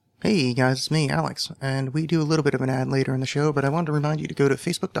Hey guys, it's me, Alex, and we do a little bit of an ad later in the show, but I wanted to remind you to go to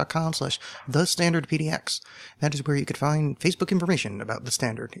facebook.com/thestandardpdx. That is where you could find Facebook information about The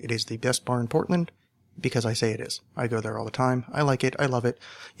Standard. It is the best bar in Portland, because I say it is. I go there all the time. I like it. I love it.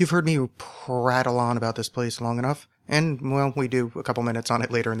 You've heard me prattle on about this place long enough, and, well, we do a couple minutes on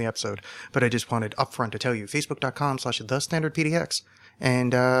it later in the episode, but I just wanted upfront to tell you, facebook.com/thestandardpdx,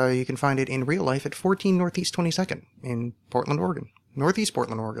 and you can find it in real life at 14 Northeast 22nd in Portland, Oregon. Northeast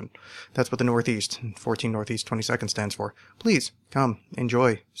Portland, Oregon. That's what the Northeast, 14 Northeast 22nd stands for. Please, come,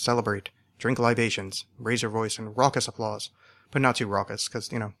 enjoy, celebrate, drink libations, raise your voice, and raucous applause. But not too raucous, because,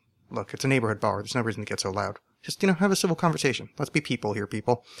 look, it's a neighborhood bar. There's no reason to get so loud. Just, have a civil conversation. Let's be people here,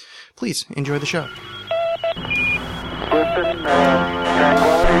 people. Please, enjoy the show. Listen,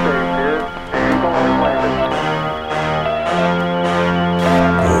 Tranquility Base here. Eagle has landed.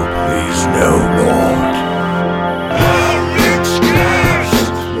 Oh, please, no, Lord.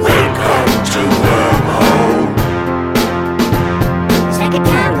 Welcome to Wormhole. Second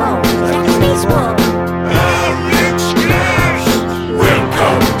time home, second space war.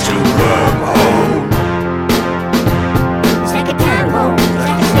 Welcome to Wormhole. Second time home,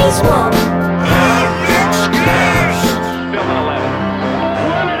 second space war. Building 11.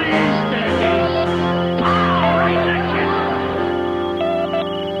 One of these days,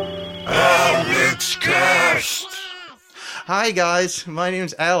 I'll write that Cast. Hi guys, my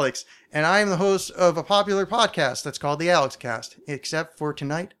name's Alex, and I am the host of a popular podcast that's called the NatalieCast. Except for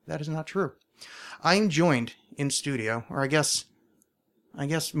tonight, that is not true. I'm joined in studio, or I guess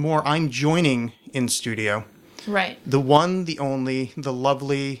more, I'm joining in studio. Right. The one, the only, the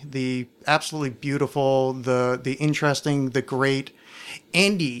lovely, the absolutely beautiful, the interesting, the great,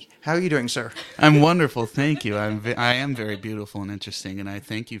 Andy. How are you doing, sir? I'm wonderful, thank you. I am very beautiful and interesting, and I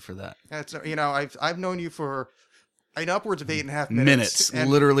thank you for that. That's I've known you for upwards of 8.5 minutes. Minutes,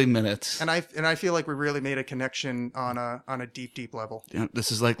 literally minutes. And I feel like we really made a connection on a deep level. Yeah,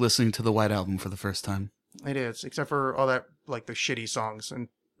 this is like listening to the White Album for the first time. It is, except for all that, like, the shitty songs, and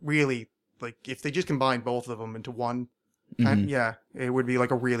really, like, if they just combined both of them into one, yeah, it would be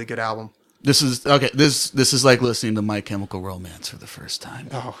like a really good album. This is okay. This is like listening to My Chemical Romance for the first time.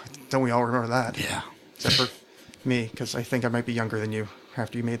 Oh, don't we all remember that? Yeah. Except for me, because I think I might be younger than you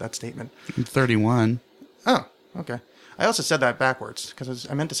after you made that statement. I'm 31. Oh, okay. I also said that backwards, because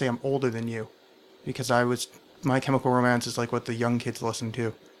I meant to say I'm older than you, because My Chemical Romance is like what the young kids listen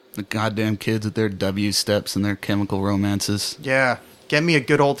to. The goddamn kids with their W steps and their chemical romances. Yeah, get me a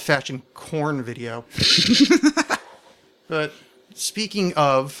good old-fashioned Korn video. But speaking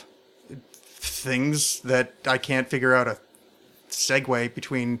of things that I can't figure out a segue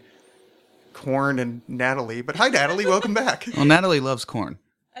between Korn and Natalie. But hi, Natalie, welcome back. Well, Natalie loves corn.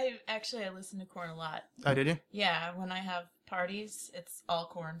 I listen to Korn a lot. Oh, did you? Yeah, when I have parties, it's all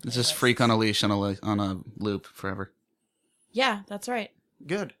Korn. It's just Freak on a Leash on a loop forever. Yeah, that's right.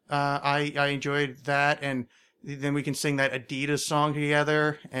 Good. I enjoyed that, and then we can sing that Adidas song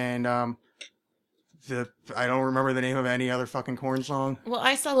together, and I don't remember the name of any other fucking Korn song. Well,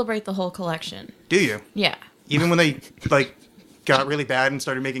 I celebrate the whole collection. Do you? Yeah. Even when they got really bad and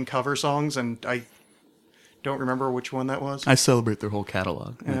started making cover songs, and I don't remember which one that was. I celebrate their whole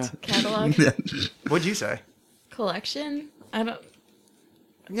catalog. Yeah. Catalog? What'd you say? Collection? I don't...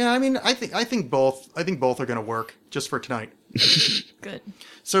 Yeah, I mean, I think both are going to work just for tonight. Good.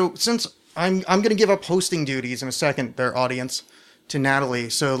 So since I'm going to give up hosting duties in a second, their audience, to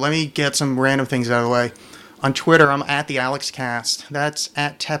Natalie. So let me get some random things out of the way. On Twitter, I'm at the AlexCast. That's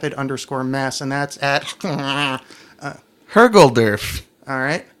at tepid_mess, and that's at Hergeldurf. All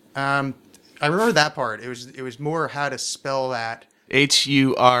right. I remember that part. It was more how to spell that. HURGLEDURF.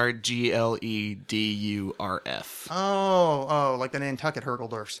 Oh, like the Nantucket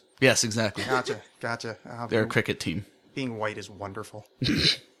Hergeldurfs. Yes, exactly. Gotcha. They're a cricket team. Being white is wonderful.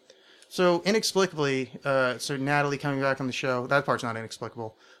 So, inexplicably, so Natalie coming back on the show, that part's not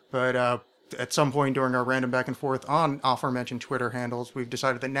inexplicable, but at some point during our random back and forth on aforementioned Twitter handles, we've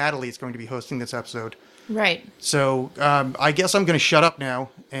decided that Natalie is going to be hosting this episode. Right. So, I guess I'm going to shut up now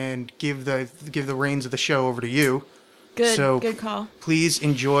and give the reins of the show over to you. Good call. Please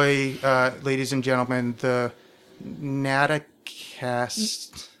enjoy, ladies and gentlemen, the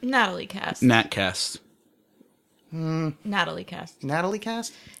NatalieCast. NatalieCast. Natcast. NatalieCast.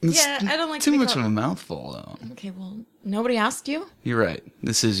 NatalieCast? Yeah, I don't like too to be much called... of a mouthful, though. Okay, well, nobody asked you? You're right.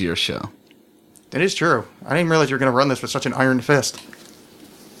 This is your show. It is true. I didn't realize you were going to run this with such an iron fist.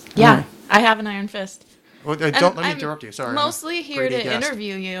 Yeah, I have an iron fist. Well, don't let me interrupt you. Sorry. Mostly here to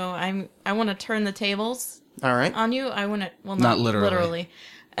interview you. I want to turn the tables. All right. On you. I want to. Well, not literally.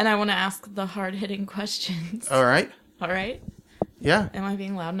 And I want to ask the hard hitting questions. All right. All right. Yeah. Am I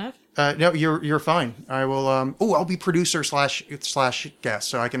being loud enough? No, you're fine. I will. I'll be producer slash guest,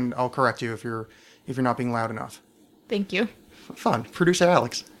 so I'll correct you if you're not being loud enough. Thank you. Fun, producer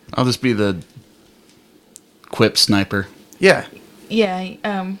Alex. I'll just be the quip sniper. Yeah. Yeah.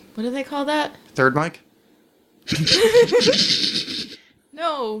 What do they call that? Third mic.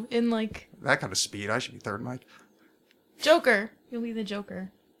 No, in like That kind of speed. I should be third mic. Joker. You'll be the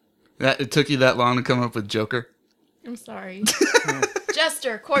Joker. It took you that long to come up with Joker? I'm sorry.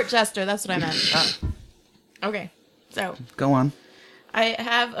 Jester, court jester. That's what I meant. Okay, so Go on. I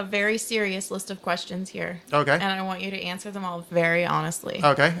have a very serious list of questions here. Okay. And I want you to answer them all very honestly.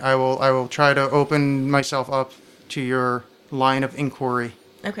 Okay. I will try to open myself up to your line of inquiry.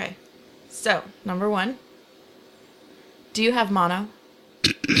 Okay. So, number 1. Do you have mono?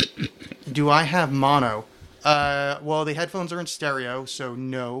 Do I have mono? Well, the headphones are in stereo, so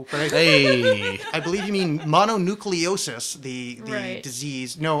no. But Hey. I believe you mean mononucleosis, the Right.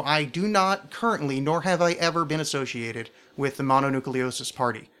 disease. No, I do not currently, nor have I ever been associated with the mononucleosis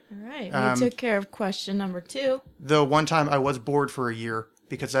party. All right. We took care of question number 2. Though one time I was bored for a year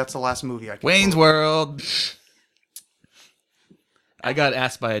because that's the last movie I could Wayne's afford. World. I got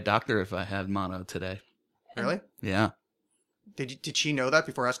asked by a doctor if I had mono today. Really? Yeah. Did she know that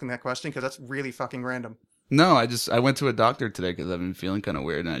before asking that question? Because that's really fucking random. No, I went to a doctor today because I've been feeling kind of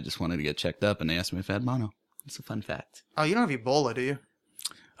weird and I just wanted to get checked up and they asked me if I had mono. It's a fun fact. Oh, you don't have Ebola, do you?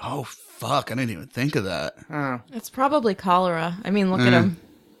 Oh, fuck. I didn't even think of that. Oh, It's probably cholera. I mean, look at him.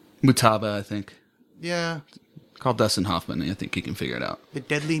 Mutaba, I think. yeah. Call Dustin Hoffman. I think he can figure it out. The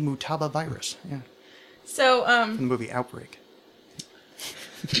deadly Mutaba virus. Yeah. So, From the movie Outbreak.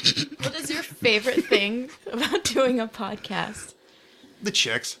 what is your favorite thing about doing a podcast? The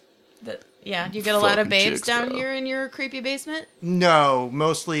chicks. Yeah, do you get a lot of Fucking babes chicks, down bro. here in your creepy basement? No,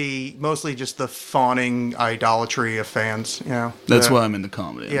 mostly just the fawning idolatry of fans. You know. That's The- why I'm into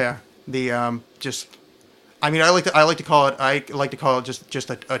comedy. Yeah. The just. I mean, I like to call it just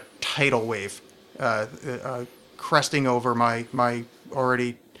a tidal wave, cresting over my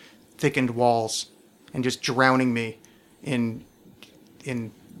already thickened walls, and just drowning me in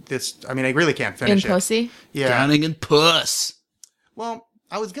this. I mean, I really can't In finish it. pussy? Yeah. Drowning in puss. Well,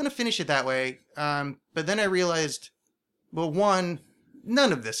 I was gonna finish it that way, but then I realized, well, one,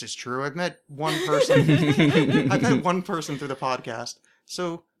 none of this is true. I've met one person. I've met one person through the podcast,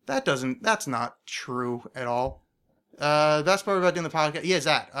 so that's not true at all. Best part about doing the podcast, yeah, is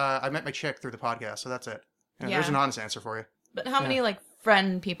that I met my chick through the podcast, so that's it. Yeah, Yeah. There's an honest answer for you. But how many, like,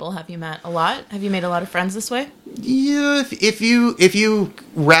 friend people have you met? A lot? Have you made a lot of friends this way? Yeah, if you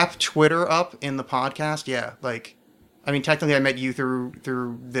wrap Twitter up in the podcast, yeah, like, I mean, technically, I met you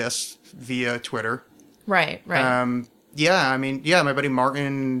through this via Twitter. Right. Yeah, I mean, yeah, my buddy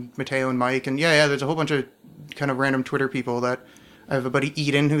Martin, Mateo, and Mike, and yeah, there's a whole bunch of kind of random Twitter people that I have a buddy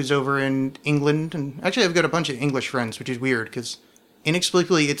Eden who's over in England, and actually I've got a bunch of English friends, which is weird because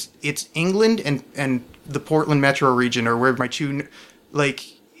inexplicably it's England and the Portland metro region are where my two, like,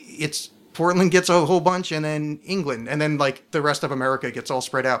 it's Portland gets a whole bunch, and then England, and then like the rest of America gets all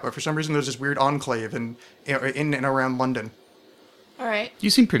spread out. But for some reason, there's this weird enclave in and around London. All right. You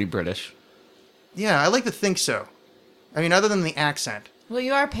seem pretty British. Yeah, I like to think so. I mean, other than the accent. Well,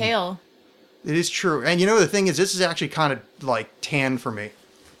 you are pale. It is true. And you know, the thing is, this is actually kind of like tan for me.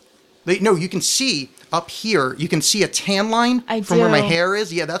 No, you can see up here, you can see a tan line from where my do. hair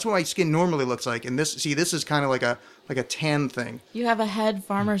is. Yeah, that's what my skin normally looks like. And this is kind of like a tan thing. You have a head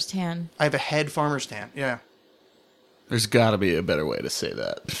farmer's tan. I have a head farmer's tan. Yeah. There's got to be a better way to say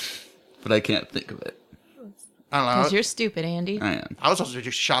that. But I can't think of it. I don't know. Because you're stupid, Andy. I am. I was also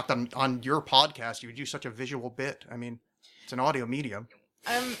just shocked on your podcast. You would do such a visual bit. I mean, it's an audio medium.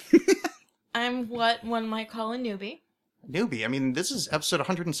 I'm what one might call a newbie. Newbie. I mean, this is episode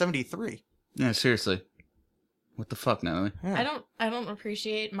 173. Yeah, seriously. What the fuck, Natalie? Yeah. I don't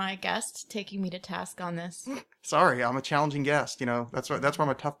appreciate my guest taking me to task on this. Sorry, I'm a challenging guest. You know, that's why I'm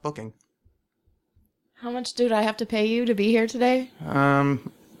a tough booking. How much did I have to pay you to be here today? I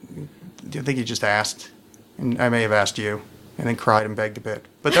think you just asked, and I may have asked you, and then cried and begged a bit.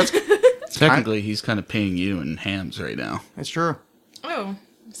 But that's Technically, he's kind of paying you in hams right now. it's true. Oh,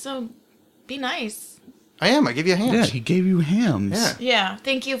 so be nice. I am. I give you a hand. Yeah, he gave you hams. Yeah. Yeah,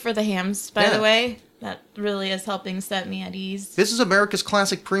 thank you for the hams, by Yeah. the way. That really is helping set me at ease. This is America's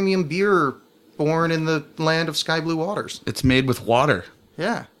classic premium beer, born in the land of sky blue waters. It's made with water.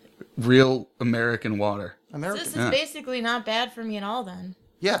 Yeah, Real American water. So American. this is basically not bad for me at all then.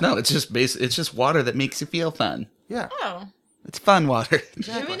 Yeah. No, it's just it's just water that makes you feel fun. Yeah. Oh, It's fun water.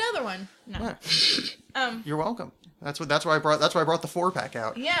 give me another one. No. Yeah. You're welcome. That's why I brought the 4-pack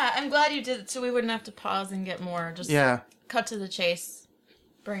out. Yeah, I'm glad you did it so we wouldn't have to pause and get more. Just Yeah. cut to the chase.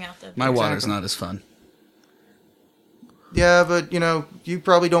 Bring out the... My water's not as fun. Yeah, but, you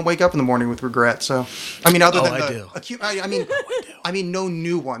probably don't wake up in the morning with regret, so... I mean, other than I the... do. I mean, no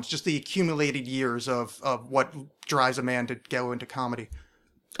new ones, just the accumulated years of what drives a man to go into comedy.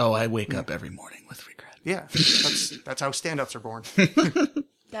 Oh, I wake up every morning with regret. Yeah, that's how stand-ups are born.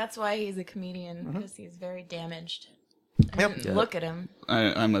 That's why he's a comedian, because he's very damaged. Yep. And look at him.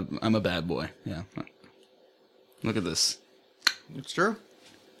 I'm a bad boy. Yeah. Look at this. It's true.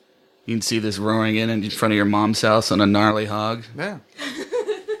 You can see this roaring in front of your mom's house on a gnarly hog. Yeah.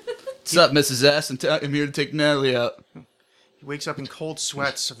 What's up, Mrs. S? I'm here to take Natalie out. He wakes up in cold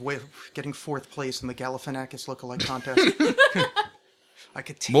sweats of getting 4th place in the Galifianakis lookalike contest. I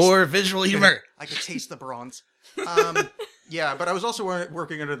could taste More visual humor. I could taste the bronze. Yeah, but I was also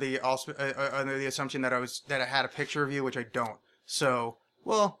working under the assumption that I had a picture of you, which I don't. So,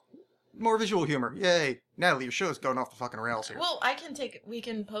 well, more visual humor. Yay. Natalie, your show's going off the fucking rails here. Well, we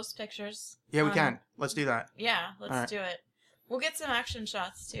can post pictures. Yeah, we can. Let's do that. Yeah, let's right. do it. We'll get some action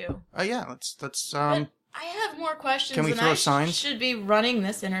shots, too. Yeah, let's But I have more questions. Can we and throw I signs? should be running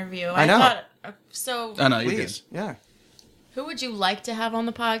this interview. I know. I know, you please. did. Yeah. Who would you like to have on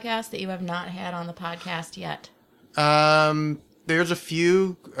the podcast that you have not had on the podcast yet? There's a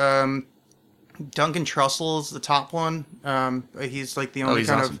few. Duncan Trussell's the top one. He's like the only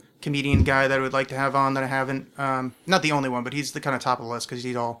kind awesome. of comedian guy that I would like to have on that I haven't. Not the only one, but he's the kind of top of the list because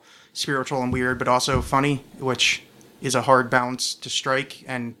he's all spiritual and weird, but also funny, which is a hard balance to strike.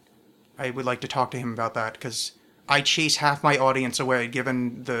 And I would like to talk to him about that because I chase half my audience away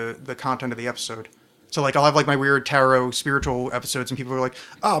given the content of the episode. So, like, I'll have, like, my weird tarot spiritual episodes, and people are like,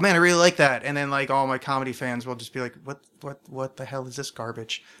 oh, man, I really like that. And then, like, all my comedy fans will just be like, what the hell is this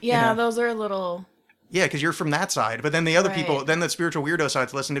garbage? Yeah, those are a little... Yeah, because you're from that side. But then the other Right. people, then the spiritual weirdo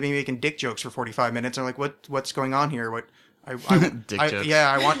sides listen to me making dick jokes for 45 minutes. And they're like, what's going on here? Dick jokes.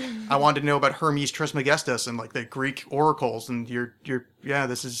 Yeah, I wanted to know about Hermes Trismegistus and, like, the Greek oracles. And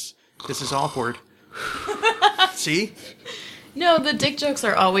this is awkward. See? No, the dick jokes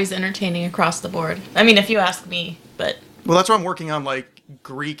are always entertaining across the board. I mean, if you ask me, but... Well, that's why I'm working on, like,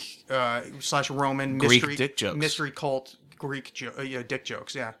 Greek / Roman Greek mystery dick jokes. mystery cult Greek dick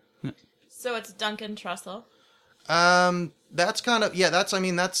jokes. Yeah. So it's Duncan Trussell. That's kind of that's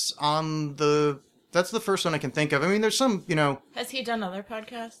on that's the first one I can think of. I mean, there's some Has he done other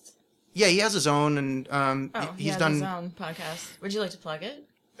podcasts? Yeah, he has his own, and He he's has done. his own podcast. Would you like to plug it?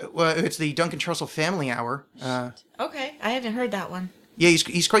 Well, it's the Duncan Trussell Family Hour. Okay, I haven't heard that one. Yeah,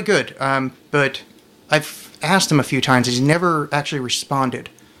 he's quite good. But I've asked him a few times. He's never actually responded.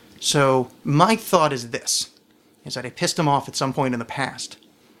 So my thought is this: is that I pissed him off at some point in the past,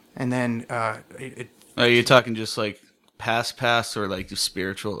 and then Are you talking just like past, or like the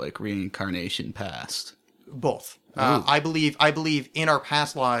spiritual, like reincarnation past? both. I believe in our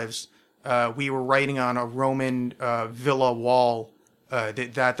past lives, we were writing on a Roman villa wall.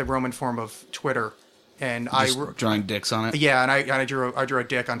 That the Roman form of Twitter, and Just drawing dicks on it. yeah, and I drew a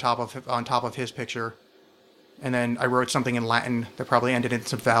dick on top of his picture, and then I wrote something in Latin that probably ended in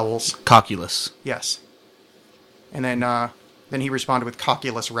some vowels. Cocculus. Yes, and then he responded with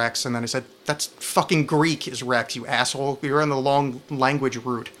Cocculus Rex, and then I said, "That's fucking Greek, is Rex, you asshole. You're on the long language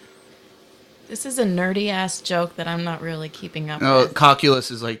route." This is a nerdy ass joke that I'm not really keeping up No, with.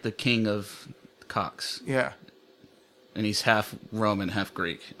 Cocculus is like the king of cocks, Yeah, and he's half Roman, half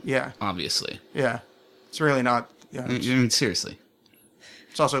Greek. yeah, Obviously. yeah. It's really not. Yeah, I mean, seriously.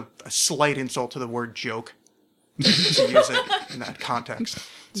 it's also a slight insult to the word joke to use it in that context.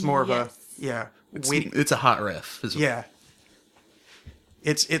 It's more of a It's a hot riff. Yeah.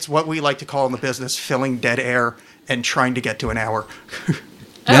 It's what we like to call in the business filling dead air and trying to get to an hour.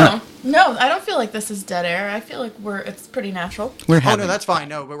 Yeah. Oh, no, I don't feel like this is dead air. I feel like it's pretty natural. We're Oh, having no, that's fine.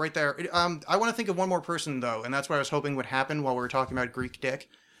 No, but right there. I want to think of one more person, though, and that's what I was hoping would happen while we were talking about Greek dick.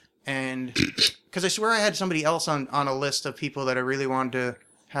 And because I swear I had somebody else on a list of people that I really wanted to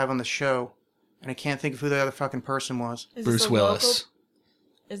have on the show, and I can't think of who the other fucking person was. Is Bruce this a Willis.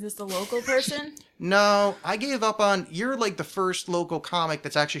 Is this a local person? No, I gave up on... You're like the first local comic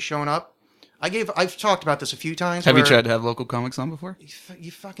that's actually shown up. I've talked about this a few times. Have you where- tried to have local comics on before? You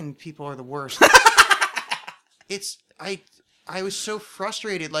fucking people are the worst. I was so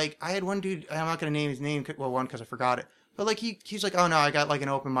frustrated. Like, I had one dude, I'm not going to name his name, well, one, because I forgot it. But, like, he's like, oh, no, I got, like, an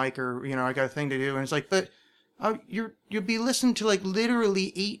open mic, or, I got a thing to do. And it's like, but you'll be listened to, like,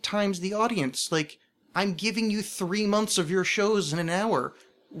 literally 8 times the audience. Like, I'm giving you 3 months of your shows in an hour.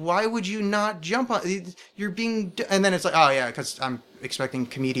 Why would you not jump on... You're being... And then it's like, oh, yeah, because I'm expecting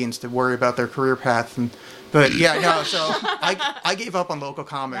comedians to worry about their career path. But, yeah, no, so I gave up on local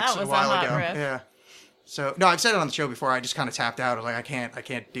comics That was a while a hot ago. riff. Yeah. So no, I've said it on the show before. I just kind of tapped out. I was like, I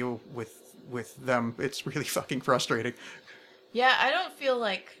can't deal with them. It's really fucking frustrating. Yeah, I feel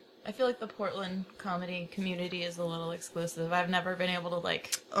like the Portland comedy community is a little exclusive. I've never been able to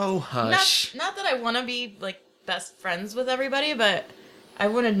like. Oh, hush. Not that I want to be like best friends with everybody, but I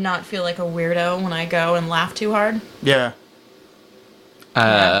want to not feel like a weirdo when I go and laugh too hard. Yeah.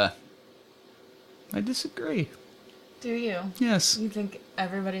 I disagree. Do you? Yes. You think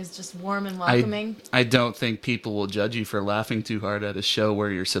everybody's just warm and welcoming? I don't think people will judge you for laughing too hard at a show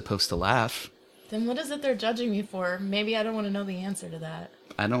where you're supposed to laugh. Then what is it they're judging me for? Maybe I don't want to know the answer to that.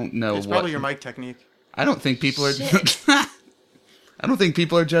 I don't know It's probably your mic technique. I don't think people are. Shit. I don't think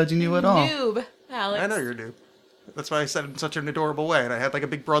people are judging you at all. Noob, Alex. I know you're new. That's why I said it in such an adorable way, and I had like a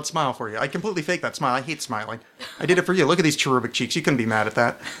big broad smile for you. I completely faked that smile. I hate smiling. I did it for you. Look at these cherubic cheeks. You couldn't be mad at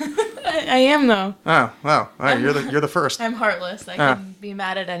that. I am though. Oh, well, all right, you're the first. I'm heartless. I can be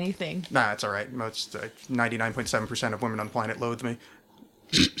mad at anything. Nah, it's all right. Most 99.7% of women on the planet loathe me.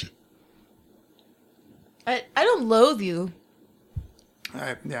 I don't loathe you.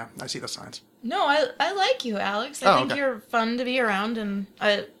 Yeah, I see the signs. No, I like you, Alex. I think okay. you're fun to be around, and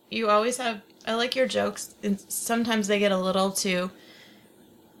you always have. I like your jokes, and sometimes they get a little too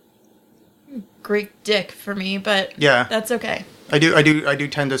Greek dick for me, but Yeah. that's okay. I do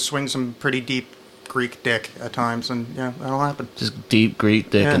tend to swing some pretty deep Greek dick at times, and yeah, that'll happen. Just deep Greek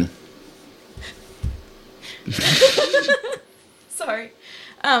dicking. Sorry.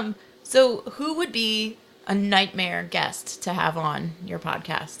 So who would be a nightmare guest to have on your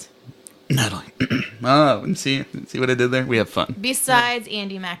podcast Natalie. Oh, and see what I did there? We have fun. besides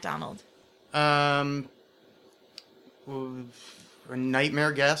Andy MacDonald? A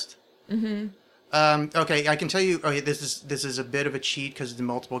nightmare guest. Okay, I can tell you. Okay, this is a bit of a cheat because it's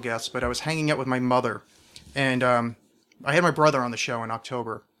multiple guests. But I was hanging out with my mother, and I had my brother on the show in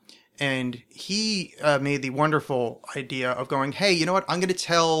October, and he made the wonderful idea of going, "Hey, you know what? I'm going to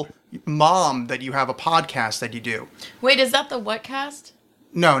tell Mom that you have a podcast that you do." Wait, is that the what cast?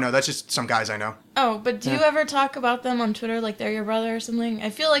 No, that's just some guys I know. Oh, but do you ever talk about them on Twitter like they're your brother or something? I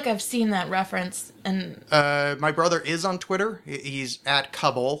feel like I've seen that reference, and My brother is on Twitter. He's at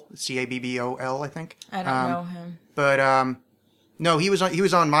Cabbol, Cabbol, I think. I don't know him. But no, he was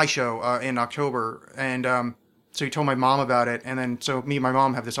on my show in October, and so he told my mom about it, and then so me and my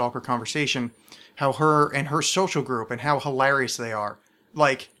mom have this awkward conversation, how her and her social group and how hilarious they are.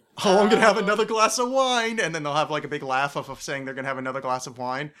 Like, oh, I'm gonna have another glass of wine, and then they'll have like a big laugh of saying they're gonna have another glass of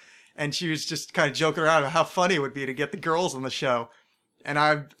wine, and she was just kind of joking around about how funny it would be to get the girls on the show, and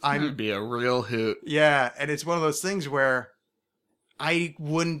It I'm would be a real hoot. yeah, and it's one of those things where I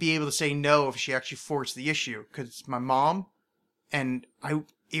wouldn't be able to say no if she actually forced the issue, because it's my mom, and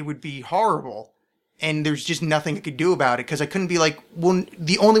it would be horrible, and there's just nothing I could do about it, because I couldn't be like, well,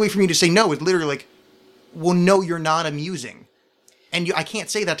 the only way for me to say no is literally like, well, no, you're not amusing. And I can't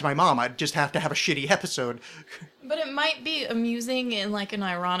say that to my mom. I'd just have to have a shitty episode. But it might be amusing in like an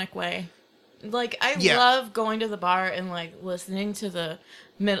ironic way. Like I Yeah. love going to the bar and like listening to the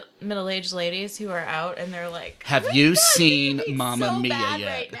middle-aged ladies who are out and they're like, Have you "God, seen you're being Mamma so Mia bad yet?"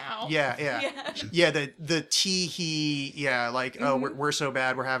 right now. Yeah. Yeah, the tee-hee, yeah, like, oh, we're so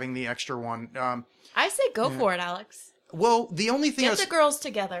bad, we're having the extra one. I say go for it, Alex. Well, the only thing Get the girls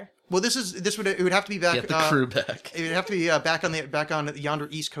together. well, it would have to be back. Get the crew back. It would have to be back on yonder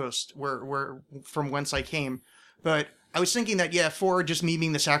East Coast, where from whence I came. But I was thinking that for just me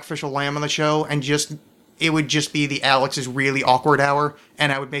being the sacrificial lamb on the show, and it would just be the Alex is really awkward hour,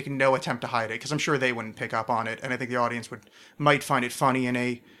 and I would make no attempt to hide it because I'm sure they wouldn't pick up on it, and I think the audience might find it funny in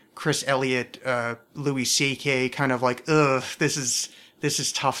a Chris Elliott, Louis C.K. kind of like, ugh, this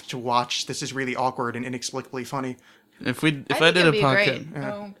is tough to watch. This is really awkward and inexplicably funny. If think I did a it'd be podcast,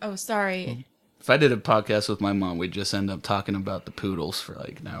 great. Oh, sorry. if I did a podcast with my mom, we'd just end up talking about the poodles for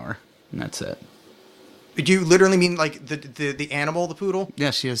like an hour, and that's it. Do you literally mean like the animal, the poodle? Yeah,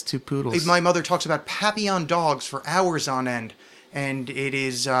 she has 2 poodles. My mother talks about Papillon dogs for hours on end, and it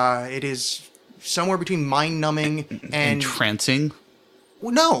is somewhere between mind-numbing and Entrancing.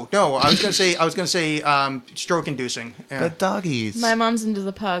 Well, no. I was gonna say stroke-inducing. Yeah. The doggies. My mom's into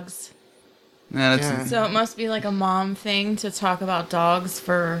the pugs. Yeah, that's, Yeah. So it must be like a mom thing to talk about dogs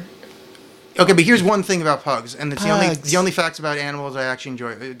for... Okay, but here's one thing about pugs, and it's Pugs. the only facts about animals I actually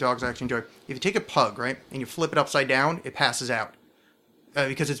enjoy, dogs I actually enjoy. If you take a pug, right, and you flip it upside down, it passes out.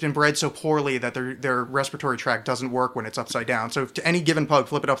 Because it's been bred so poorly that their respiratory tract doesn't work when it's upside down. So to any given pug,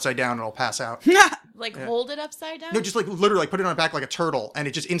 flip it upside down, it'll pass out. Like, hold it upside down? No, just like literally put it on its back like a turtle, and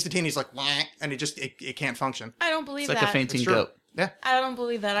it just instantaneously like, wah, and it can't function. I don't believe it's like that. a fainting It's true. goat. Yeah. I don't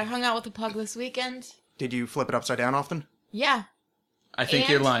believe that. I hung out with a pug this weekend. Did you flip it upside down often? Yeah. I think And-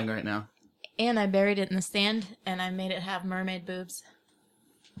 you're lying right now. And I buried it in the sand, and I made it have mermaid boobs.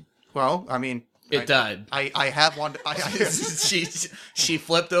 Well, I mean, It died. I have one. She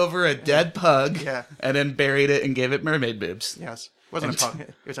flipped over a dead pug Yeah. and then buried it and gave it mermaid boobs. Yes, it wasn't a pug.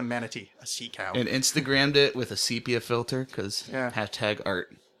 It was a manatee, a sea cow. And Instagrammed it with a sepia filter because Yeah.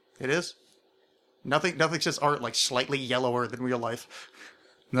 #art. It is. Nothing says art like slightly yellower than real life.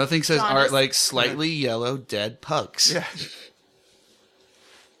 Nothing says Jaundice. art like slightly yellow dead pugs. Yeah.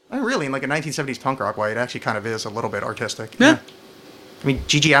 I mean, really, in like a 1970s punk rock way, it actually kind of is a little bit artistic. Yeah. I mean,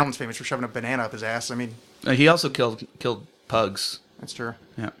 G.G. Allen's famous for shoving a banana up his ass. I mean, He also killed pugs. that's true.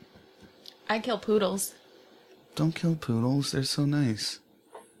 Yeah. I kill poodles. Don't kill poodles. They're so nice.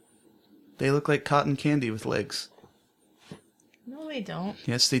 They look like cotton candy with legs. No, they don't.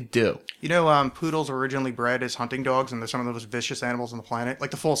 Yes, they do. You know, poodles were originally bred as hunting dogs, and they're some of the most vicious animals on the planet.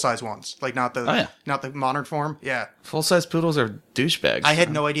 Like the full-size ones, like not the not the modern form. Yeah, Full-size poodles are douchebags. I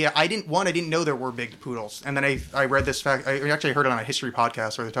had no idea. I didn't know there were big poodles, and then I read this fact. I actually heard it on a history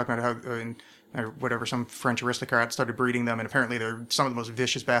podcast where they're talking about how whatever some French aristocrat started breeding them, and apparently they're some of the most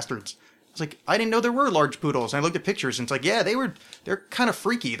vicious bastards. I was like, I didn't know there were large poodles. And I looked at pictures, and it's like, yeah, they're kind of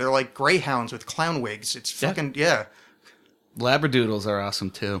freaky. They're like greyhounds with clown wigs. It's fucking yeah. Labradoodles are awesome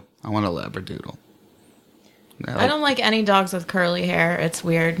too. I want a Labradoodle. I don't like any dogs with curly hair. It's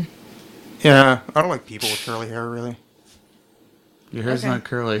weird. Yeah, I don't like people with curly hair, really. Your hair's Okay. not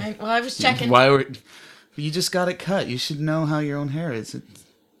curly. I was checking. Why were you just got it cut? You should know how your own hair is.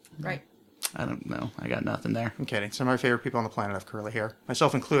 Right. I don't know. I got nothing there. I'm kidding. Some of my favorite people on the planet have curly hair.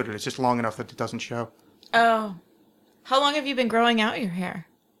 Myself included. It's just long enough that it doesn't show. Oh. How long have you been growing out your hair?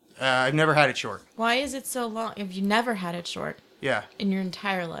 I've never had it short. Why is it so long? Have you never had it short Yeah. in your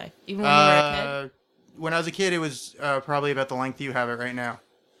entire life? Even when you were a kid? When I was a kid, it was probably about the length you have it right now.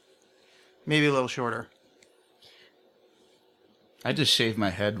 Maybe a little shorter. I just shave my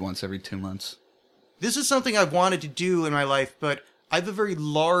head once every 2 months. This is something I've wanted to do in my life, but I have a very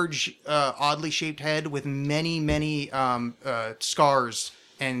large, oddly shaped head with many scars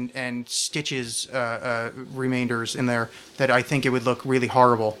and stitches, remainders in there that I think it would look really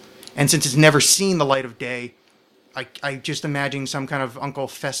horrible. And since it's never seen the light of day, I just imagine some kind of Uncle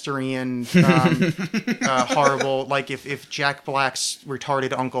Festerian horrible, like if Jack Black's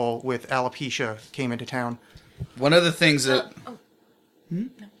retarded uncle with alopecia came into town. One of the things that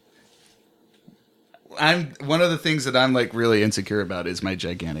I'm like really insecure about is my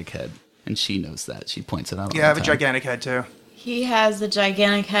gigantic head, and she knows that. She points it out. Yeah, I have a gigantic head too. He has a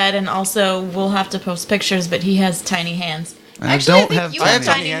gigantic head, and also we'll have to post pictures, but he has tiny hands. I Actually, don't I think have you I have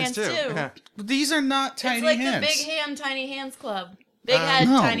have tiny hands too. Yeah. These are not tiny It's like hands. the Big Hand, Tiny Hands Club. Big head,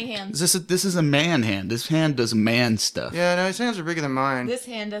 No, tiny hands. This is a man hand. This hand does man stuff. Yeah, no, his hands are bigger than mine. This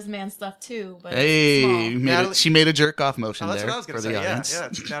hand does man stuff too, but Hey, it's small. Natalie- she made a jerk off motion Oh, that's there what I was for going to the say. Yeah,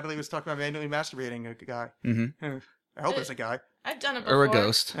 audience. yeah. Natalie was talking about manually masturbating a guy. Mm-hmm. I hope it's a guy I've done it before. Or a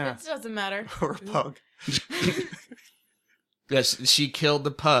ghost. Yeah. It doesn't matter. or a pug. Yes, she killed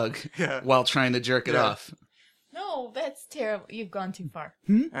the pug Yeah. while trying to jerk it Yeah. off. No, that's terrible. You've gone too far.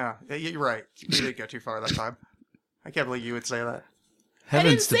 Yeah, you're right. You didn't go too far that time. I can't believe you would say that.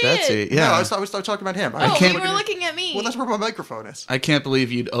 Heavens to say Betsy. it. Yeah. No, I was talking about him. Oh, can't- you were looking at me. Well, that's where my microphone is. I can't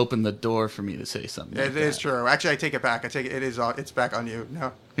believe you'd open the door for me to say something. It like is that. true. Actually, I take it back. It is. It's back on you.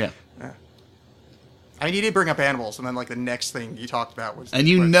 No. Yeah. I mean, you did bring up animals, and then like the next thing you talked about was. And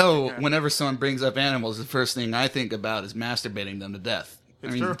you know, Yeah. whenever someone brings up animals, the first thing I think about is masturbating them to death.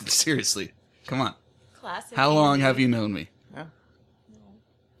 It's I mean, true. seriously. Come on. Classic. How long Andy. have you known me? Yeah.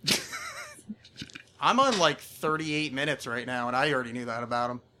 I'm on like 38 minutes right now, and I already knew that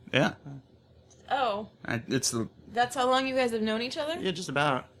about him. Yeah. Oh, that's how long you guys have known each other? Yeah, just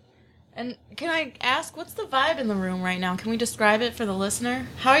about. And can I ask, what's the vibe in the room right now? Can we describe it for the listener?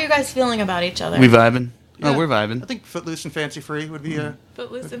 How are you guys feeling about each other? We vibing? Yeah. Oh, we're I vibing. think Footloose and Fancy Free would be a.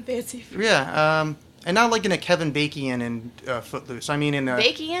 Footloose and fancy. Yeah, and not like in a Kevin Bacon and Footloose. I mean in a.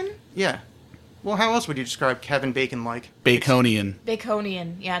 Bacon? Yeah. Well, how else would you describe Kevin Bacon like? Baconian.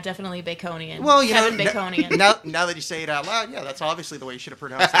 Baconian. Yeah, definitely Baconian. Well, you Kevin know, Baconian. now that you say it out loud, yeah, that's obviously the way you should have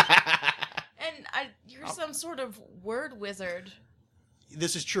pronounced it. And you're some sort of word wizard.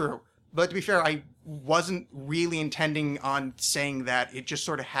 This is true. But to be fair, I wasn't really intending on saying that. It just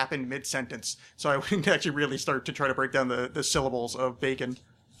sort of happened mid-sentence. So I wouldn't actually really start to try to break down the syllables of bacon.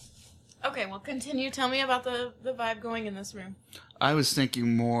 Okay, well, continue. Tell me about the vibe going in this room. I was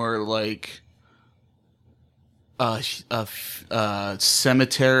thinking more like a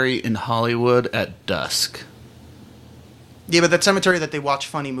cemetery in Hollywood at dusk. Yeah, but that cemetery that they watch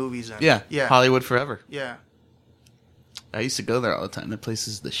funny movies in. Yeah. Yeah. Hollywood forever. Yeah. I used to go there all the time. That place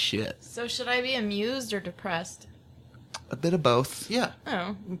is the shit. So should I be amused or depressed? A bit of both. Yeah.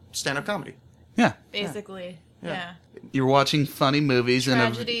 Oh, Stand-up comedy. Yeah. basically, yeah. You're watching funny movies in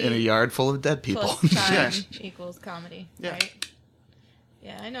Tragedy a yard full of dead people. Plus time Yeah. equals comedy, Yeah. right?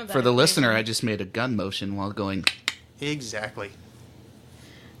 Yeah, I know that. For the equation. listener, I just made a gun motion while going. Exactly.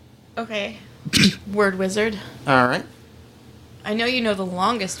 Okay. Word wizard. All right. I know you know the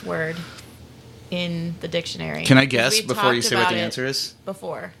longest word in the dictionary. Can I 'cause guess we before you talked say what about the it answer is?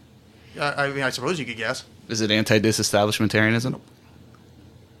 Before. I mean, I suppose you could guess. Is it anti-disestablishmentarianism? Nope.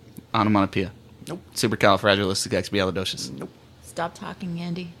 Onomatopoeia. Nope. Supercalifragilisticexpialidocious. Nope. Stop talking,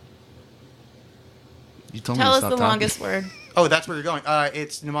 Andy. You told me Tell to us stop the talking. longest word. Oh, that's where you're going.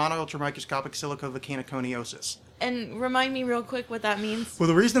 It's pneumono-ultramicroscopic silicovolcanoconiosis. And remind me real quick what that means. Well,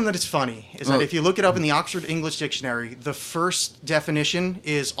 the reason that it's funny is that Well- if you look it up in the Oxford English Dictionary, the first definition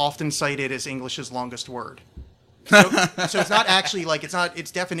is often cited as English's longest word. So it's not actually like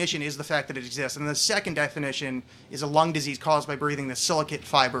its definition is the fact that it exists. And the second definition is a lung disease caused by breathing the silicate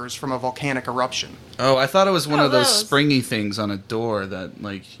fibers from a volcanic eruption. Oh, I thought it was one Oh, of those those. springy things on a door that,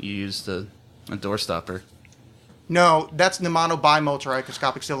 like, you used a door stopper. No, that's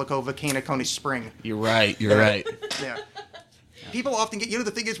pneumonobimultimicroscopic silicovolcanoconiosis spring. You're right. You're right. Yeah. People often get,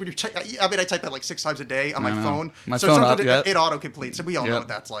 the thing is when I type that like 6 times a day on my I know. phone. My so phone sometimes yep. it auto-completes, and we all know Yep. what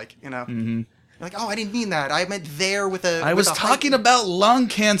that's like, you know? Mm-hmm. You're like, oh, I didn't mean that. I meant there with a... I with was a talking hyphen. about lung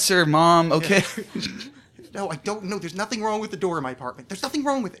cancer, Mom. Okay. No, I don't know. There's nothing wrong with the door in my apartment. There's nothing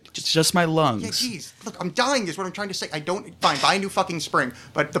wrong with it. It's just my lungs. Yeah, geez. Look, I'm dying is what I'm trying to say. Fine, buy a new fucking spring.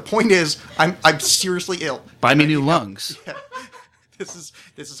 But the point is, I'm seriously ill. Buy me new lungs. Yeah. This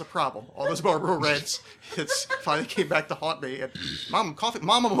is a problem. All those Marlboro Reds, it's finally came back to haunt me. And Mom, I'm coughing.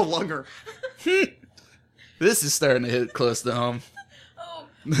 Mom, I'm a lunger. This is starting to hit close to home. Oh,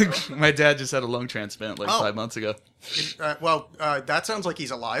 My dad just had a lung transplant like Oh. 5 months ago. That sounds like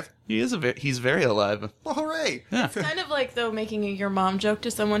he's alive. He's very alive. Well, hooray. Yeah. kind of like, though, making a your mom joke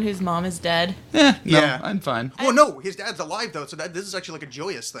to someone whose mom is dead. Yeah. No, Yeah. I'm fine. Well, no, his dad's alive, though, so this is actually like a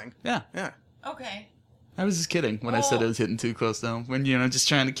joyous thing. Yeah. Yeah. Okay. I was just kidding when I said it was hitting too close to home. When, just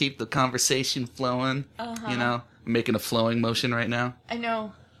trying to keep the conversation flowing. I'm making a flowing motion right now. I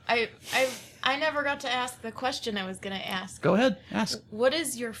know. I never got to ask the question I was going to ask. Go ahead. Ask. What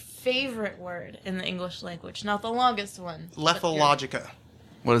is your favorite word in the English language? Not the longest one. but your- Lethologica.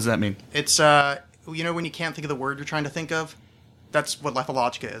 What does that mean? It's, when you can't think of the word you're trying to think of? That's what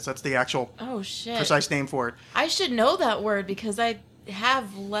lethologica is. That's the actual Oh, shit. precise name for it. I should know that word because I have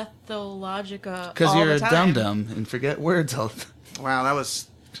lethologica Because all you're the a time. dum-dum and forget words all the time. Wow, that was,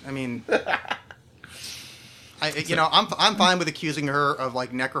 I mean... I'm fine with accusing her of,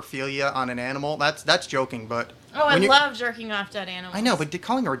 like, necrophilia on an animal. That's joking, but... Oh, I when you- love jerking off dead animals. I know, but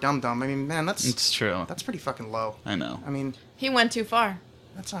calling her a dum-dum, I mean, man, It's true. that's pretty fucking low. I know. I mean, He went too far.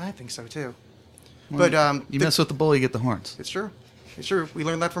 I think so, too. Well, But, you mess with the bull, you get the horns. It's true. It's true. We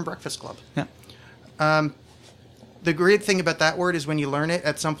learned that from Breakfast Club. Yeah. The great thing about that word is when you learn it,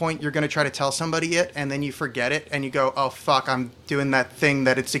 at some point you're going to try to tell somebody it, and then you forget it, and you go, oh, fuck, I'm doing that thing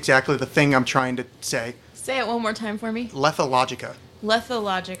that it's exactly the thing I'm trying to say. Say it one more time for me. Lethologica.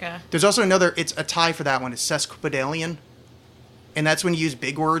 Lethologica. There's also another, it's a tie for that one, it's sesquipedalian. And that's when you use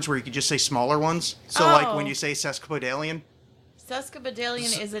big words where you could just say smaller ones. So, like, Oh. when you say sesquipedalian,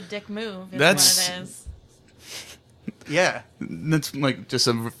 Sesquipedalian is a dick move, is That's- what it is. yeah. That's like just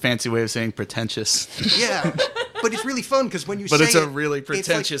a fancy way of saying pretentious. Yeah. But it's really fun because when you But say it's a it, really it's like-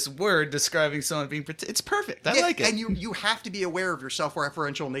 pretentious word describing someone being it's perfect. I yeah, like it. And you have to be aware of your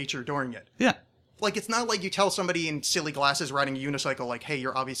self-referential nature during it. yeah. Like, it's not like you tell somebody in silly glasses riding a unicycle, like, hey,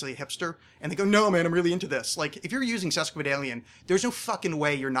 you're obviously a hipster, and they go, no, man, I'm really into this. Like, if you're using sesquipedalian, there's no fucking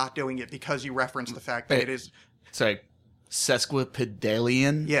way you're not doing it because you reference the fact that Wait. it is... Sorry.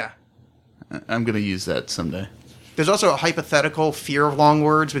 Sesquipedalian? Yeah. I'm going to use that someday. There's also a hypothetical fear of long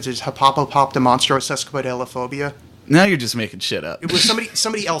words, which is hapapopopdemonstrosesquipedalophobia. Now you're just making shit up. It was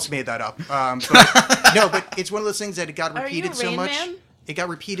somebody else made that up. But it's one of those things that it got Are you repeated so Rain much. Man? It got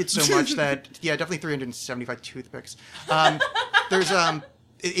repeated so much that definitely 375 toothpicks.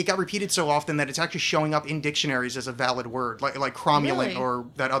 It got repeated so often that it's actually showing up in dictionaries as a valid word, like cromulent Really? or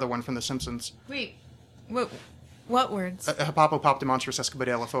that other one from The Simpsons, Wait, what words?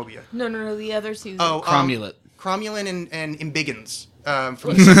 hapapopopdemonstrosesquipedalophobia. No, the other two. Oh, Cromulent. cromulent and embiggens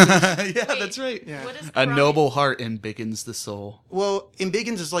from The Simpsons. Yeah, Wait, that's right. Yeah. What is A crom- noble heart embiggens the soul. Well,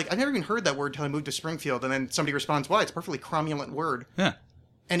 embiggens is like, I've never even heard that word until I moved to Springfield, and then somebody responds, why? It's a perfectly cromulent word. Yeah.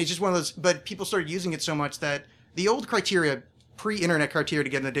 And it's just one of those, but people started using it so much that the old criteria, pre-internet criteria to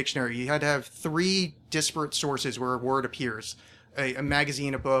get in the dictionary, you had to have 3 disparate sources where a word appears. A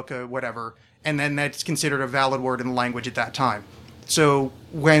magazine, a book, whatever. And then that's considered a valid word in the language at that time. So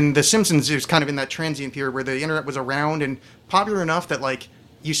when The Simpsons is kind of in that transient period where the internet was around and popular enough that like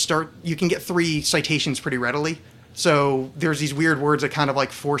you can get 3 citations pretty readily. So there's these weird words that kind of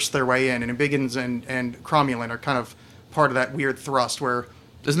like force their way in, and ambigens and cromulent are kind of part of that weird thrust where...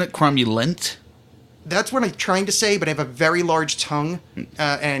 Isn't it cromulent? That's what I'm trying to say, but I have a very large tongue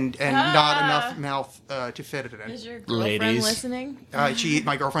and not enough mouth to fit it in. Is your girlfriend Ladies. listening?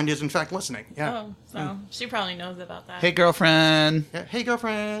 My girlfriend is in fact listening. Yeah. Oh, so she probably knows about that. Hey, girlfriend. Yeah. Hey,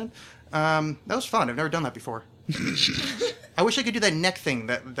 girlfriend. That was fun. I've never done that before. I wish I could do that neck thing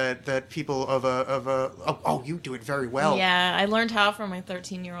that people oh, you do it very well. Yeah, I learned how from my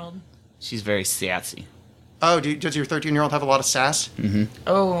 13-year-old. She's very sassy. Oh, does your 13-year-old have a lot of sass? Mm-hmm.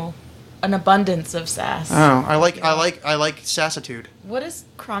 Oh, an abundance of sass. Oh, I like sassitude. What does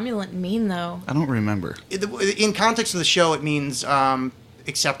cromulent mean, though? I don't remember. In context of the show, it means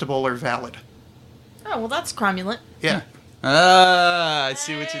acceptable or valid. Oh, well, that's cromulent. Yeah. Ah, I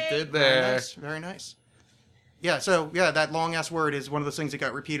see what you did Very there. nice. Very nice. Yeah, so, that long-ass word is one of those things that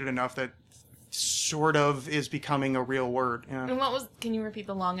got repeated enough that sort of is becoming a real word. Yeah. And can you repeat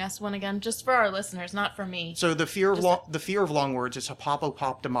the long-ass one again? Just for our listeners, not for me. So the fear of long words is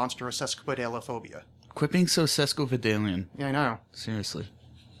hippopotamonstrosesquipedalophobia. Quit being so sesquipedalian. Yeah, I know. Seriously.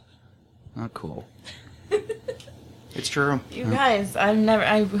 Not cool. It's true. You guys,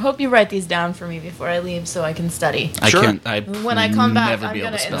 I hope you write these down for me before I leave so I can study. Sure. When I come back, never I'm be able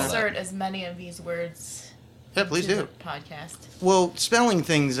going to spell that. insert as many of these words Yeah, please to do. the podcast. Well, spelling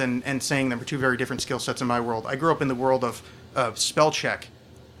things and saying them are 2 very different skill sets in my world. I grew up in the world of spell check.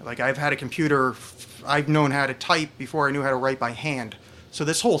 Like, I've had a computer. I've known how to type before I knew how to write by hand. So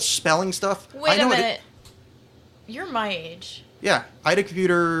this whole spelling stuff... Wait a minute. You're my age. Yeah, I had a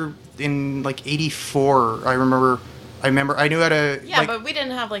computer in, like, 84. I remember I knew how to... Yeah, like, but we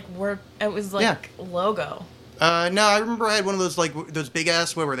didn't have, like, word... It was, like, logo. No, I remember I had one of those, like, those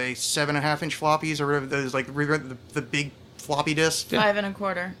big-ass, what were they, 7.5-inch floppies, or whatever, those, like, the big floppy disks? 5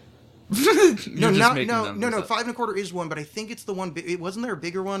 1/4. No, 5 1/4 is one, but I think it's the one, wasn't there a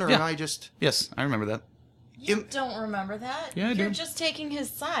bigger one, or Yeah. am I just... Yes, I remember that. You don't remember that? Yeah, I You're do. just taking his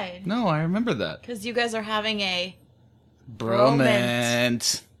side. No, I remember that. Because you guys are having a...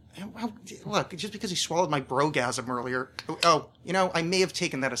 Bromance. Well, look, just because he swallowed my brogasm earlier... Oh, I may have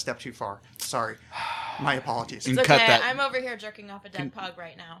taken that a step too far. Sorry. My apologies. And It's cut okay, that. I'm over here jerking off a dead pug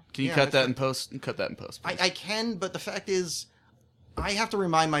right now. Can you Yeah, cut that's that in post? Cut that in post, please. I can, but the fact is, I have to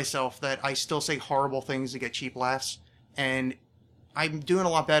remind myself that I still say horrible things to get cheap laughs, and I'm doing a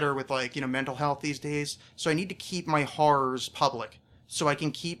lot better with, like, mental health these days, so I need to keep my horrors public, so I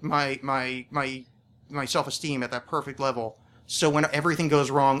can keep my self-esteem at that perfect level, so when everything goes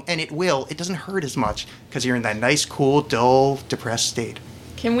wrong, and it will, it doesn't hurt as much, because you're in that nice, cool, dull, depressed state.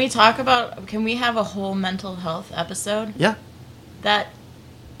 Can we have a whole mental health episode? Yeah. That...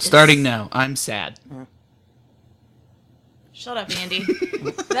 Starting now. I'm sad. Shut up, Andy.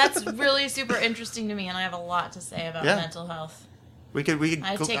 That's really super interesting to me, and I have a lot to say about mental health. We could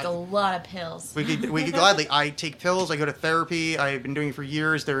I take a lot of pills. We could gladly. I take pills. I go to therapy. I've been doing it for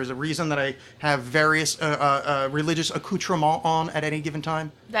years. There is a reason that I have various religious accoutrements on at any given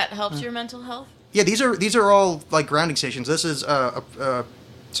time. That helps your mental health? Yeah, these are all like grounding stations. This is a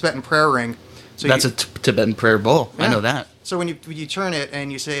Tibetan prayer ring. So That's a Tibetan prayer bowl. I Yeah. know that. So when you turn it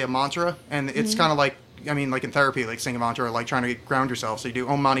and you say a mantra, and it's kind of like, I mean, like in therapy, like saying a mantra, like trying to ground yourself. So you do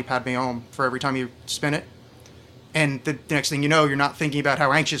Om Mani Padme Om for every time you spin it. And the next thing you know, you're not thinking about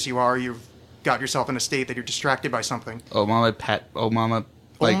how anxious you are. You've got yourself in a state that you're distracted by something. Oh mama,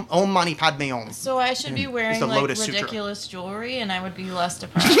 like Om Mani Padme Om. So I should be wearing, the like, Lotus Sutra. ridiculous jewelry, and I would be less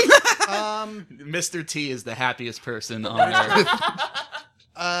depressed. Mr. T is the happiest person on earth.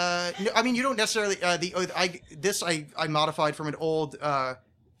 No, I mean, you don't necessarily. I modified from an old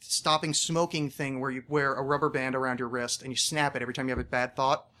stopping smoking thing where you wear a rubber band around your wrist and you snap it every time you have a bad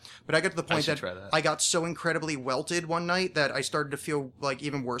thought. But I got to the point should that try that. I got so incredibly welted one night that I started to feel like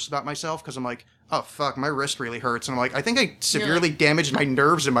even worse about myself because I'm like, oh fuck, my wrist really hurts, and I'm like, I think I severely damaged my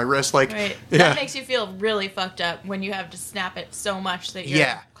nerves in my wrist. Like, Right. yeah. That makes you feel really fucked up when you have to snap it so much that you're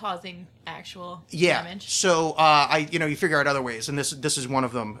Yeah. causing actual Yeah. damage. So, you figure out other ways, and this is one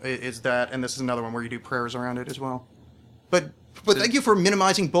of them. Is that, and this is another one where you do prayers around it as well. But thank you for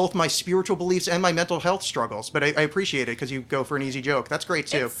minimizing both my spiritual beliefs and my mental health struggles. But I appreciate it because you go for an easy joke. That's great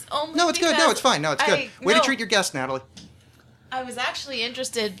too. It's only No, it's good. No, because it's fine. No, it's good. Way to treat your guest, Natalie. I was actually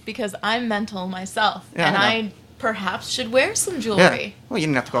interested because I'm mental myself, Yeah, and I know. I perhaps should wear some Yeah. jewelry. Well, you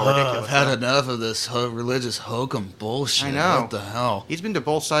didn't have to go ridiculous. I've had though. enough of this religious hokum bullshit. I know. What the hell? He's been to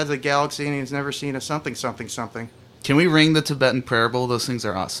both sides of the galaxy and he's never seen a something. Can we ring the Tibetan prayer bowl? Those things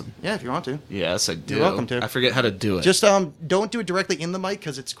are awesome. Yeah, if you want to. Yes, I do. You're welcome to. I forget how to do it. Just don't do it directly in the mic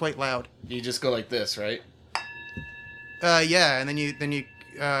because it's quite loud. You just go like this, right? Yeah, and then you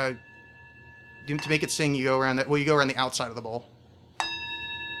to make it sing, you go around you go around the outside of the bowl.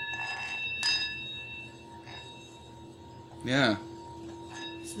 Yeah.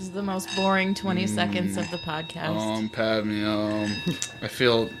 This is the most boring 20 seconds of the podcast. I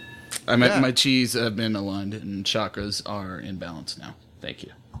feel... Yeah. My cheese have been aligned and chakras are in balance now. Thank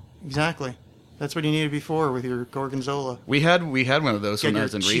you. Exactly. That's what you needed before with your gorgonzola. We had one of those Get when I your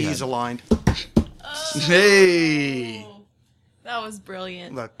was in cheese rehab. aligned. Hey! That was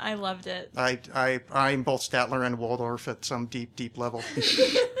brilliant. Look. I loved it. I'm both Statler and Waldorf at some deep, deep level.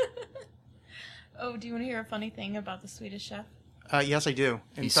 Oh, do you want to hear a funny thing about the Swedish Chef? Yes, I do.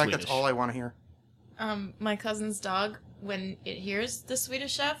 In He's fact, that's Swedish. all I want to hear. My cousin's dog, when it hears the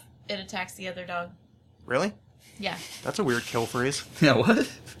Swedish Chef, it attacks the other dog. Really? Yeah. That's a weird kill phrase. Yeah,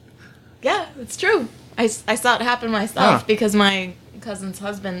 what? Yeah, it's true. I saw it happen myself Huh. because my cousin's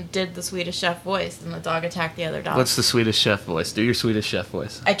husband did the Swedish Chef voice and the dog attacked the other dog. What's the Swedish Chef voice? Do your Swedish Chef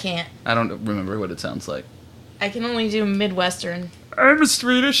voice. I can't. I don't remember what it sounds like. I can only do Midwestern. I'm a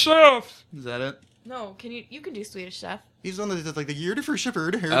Swedish Chef! Is that it? No, you can do Swedish Chef. He's the one that does like the year for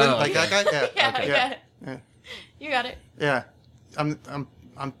shepherd. Oh, Like that guy. Yeah. Yeah, Okay. yeah. Yeah. You got it. Yeah. I'm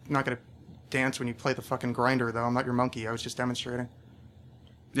not gonna dance when you play the fucking grinder though. I'm not your monkey. I was just demonstrating.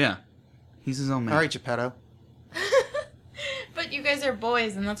 Yeah. He's his own man. All right, Geppetto. But you guys are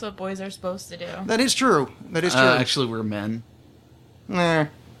boys, and that's what boys are supposed to do. That is true. That is true. Actually, we're men. Nah,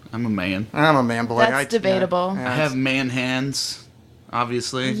 I'm a man. I'm a man boy. That's debatable. Yeah, I have man hands,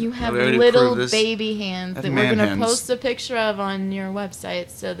 obviously. You have We already little proved this. baby hands I that have we're man going to hands. post a picture of on your website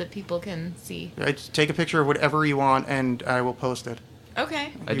so that people can see. Right, take a picture of whatever you want, and I will post it.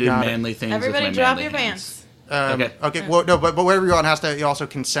 Okay. I You do got it. manly things Everybody with my drop manly your hands. pants. Okay. Okay. Well, no, but whatever you want has to also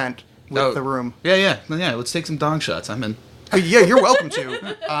consent with the room. Yeah. Let's take some dong shots. I'm in. Oh, yeah, you're welcome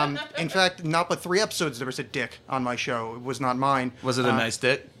to. In fact, not but 3 episodes there was a dick on my show. It was not mine. Was it a nice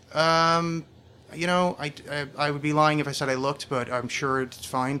dick? You know, I would be lying if I said I looked, but I'm sure it's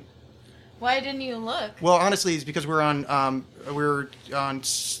fine. Why didn't you look? Well, honestly, it's because we're on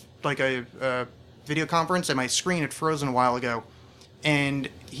like a video conference, and my screen had frozen a while ago, and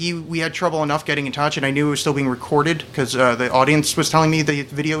we had trouble enough getting in touch, and I knew it was still being recorded because the audience was telling me the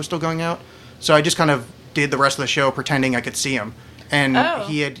video was still going out, so I just kind of did the rest of the show pretending I could see him, and Oh.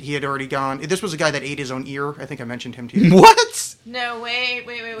 he had already gone. This was a guy that ate his own ear. I think I mentioned him to you. What? No, wait.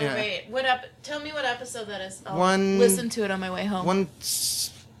 Yeah. Tell me what episode that is. I'll One- listen to it on my way home.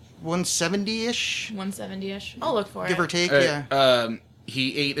 170-ish, 170-ish. I'll look for give it. or take. Yeah.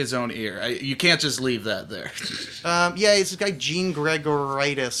 He ate his own ear. You can't just leave that there. Yeah, it's this guy Gene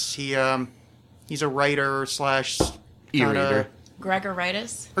Gregoritis. He's a writer slash Ear kinda- eater.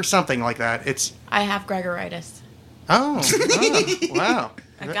 Gregoritis? or something like that. It's I have Gregoritis. oh wow.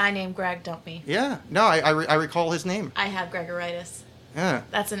 A guy named Greg dumped me. Yeah, no, I recall his name. I have Gregoritis. Yeah,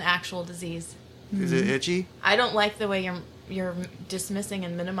 That's an actual disease. is it itchy? I don't like the way you're dismissing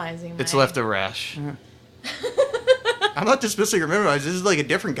and minimizing my... It's left a rash. I'm not dismissing or minimizing. This is like a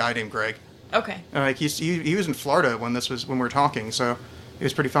different guy named Greg. Okay. Like he was in Florida when we were talking, so it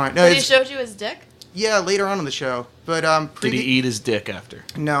was pretty fine. No, But he it's, showed you his dick? yeah, later on in the show, but Did he eat his dick after?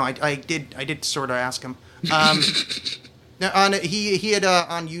 No, I did sort of ask him. Now, he had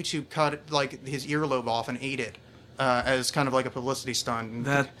on YouTube cut like his earlobe off and ate it as kind of like a publicity stunt.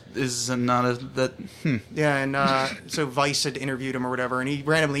 That is not a that. Yeah, and so Vice had interviewed him or whatever, and he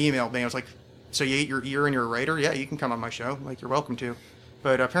randomly emailed me. I was like, "So you ate your ear and you're a writer? Yeah, you can come on my show. Like, you're welcome to."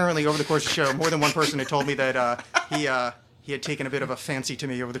 But apparently, over the course of the show, more than one person had told me that he had taken a bit of a fancy to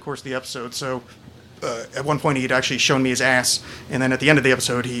me over the course of the episode. So at one point, he had actually shown me his ass, and then at the end of the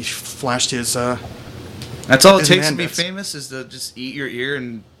episode, he flashed his. That's all it His takes to man be bits. famous is to just eat your ear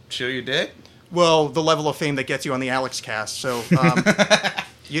and show your dick. Well, the level of fame that gets you on the Alex cast. So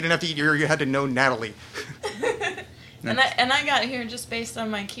you didn't have to eat your ear; you had to know Natalie. And I got here just based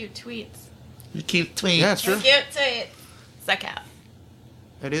on my cute tweets. You keep tweets. Yeah, it's true. My cute tweets. Suck out.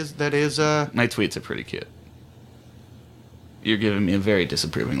 That is. My tweets are pretty cute. You're giving me a very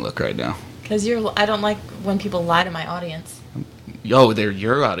disapproving look right now. Because I don't like when people lie to my audience. Yo, they're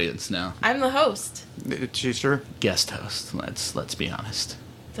your audience now. I'm the host. She's true. Guest host. Let's be honest.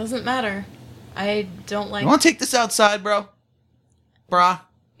 Doesn't matter. I don't like... You want to take this outside, bro? Bruh.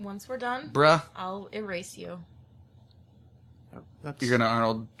 Once we're done, Bruh. I'll erase you. That's, You're gonna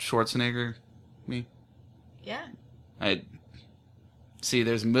Arnold Schwarzenegger me? Yeah. See,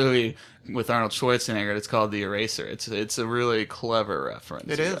 there's a movie with Arnold Schwarzenegger. It's called The Eraser. It's a really clever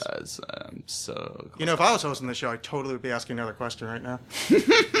reference. It is. Guys. So You know, if I was hosting the show, I totally would be asking another question right now.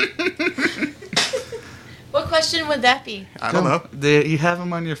 What question would that be? I don't know. You have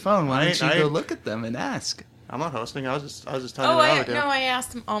them on your phone. Why don't you go look at them and ask? I'm not hosting. I was just telling you Oh, what I would do. I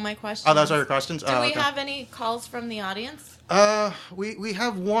asked him all my questions. Oh, those are your questions? Do Oh, we okay. have any calls from the audience? We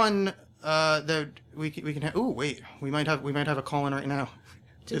have one that we can have. Oh, wait. We might have a call in right now.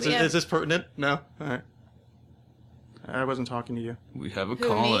 Is this pertinent? No. All right. I wasn't talking to you. We have a Who,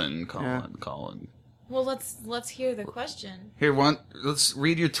 call me? in. Call in. Well, let's hear the question. Here, let's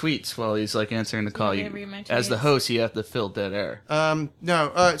read your tweets while he's like answering the call. want me to read my As the tweets? host, you have to fill dead air.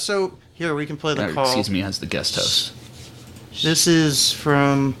 No. So here we can play the call. Excuse me, as the guest host. This is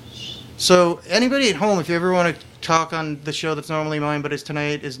from. So anybody at home, if you ever want to talk on the show that's normally mine, but it's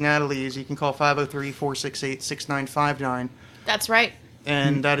tonight is Natalie's, you can call 503-468-6959. That's right.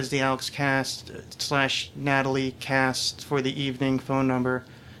 And that is the AlexCast / NatalieCast for the evening phone number.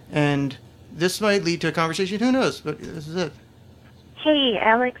 And this might lead to a conversation. Who knows? But this is it. Hey,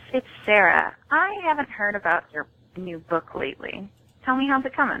 Alex, it's Sarah. I haven't heard about your new book lately. Tell me how's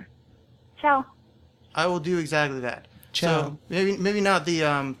it coming. Ciao. I will do exactly that. Ciao. So maybe not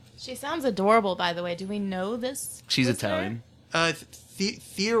the She sounds adorable, by the way. Do we know this? She's listener? Italian.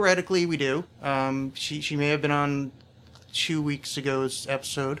 theoretically we do. She may have been on 2 weeks ago's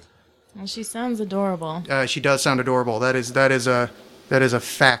episode. Well, she sounds adorable. She does sound adorable. That is a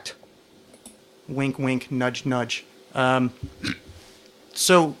fact. Wink, wink, nudge, nudge.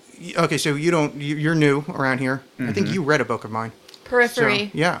 So you're new around here. Mm-hmm. I think you read a book of mine. Periphery.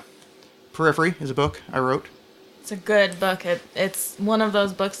 So, yeah. Periphery is a book I wrote. It's a good book. It's one of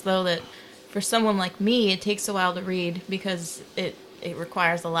those books, though, that for someone like me, it takes a while to read because it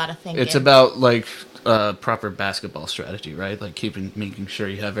requires a lot of thinking. It's about like proper basketball strategy, right? Like making sure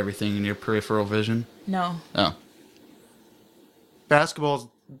you have everything in your peripheral vision. No. Oh, Basketball's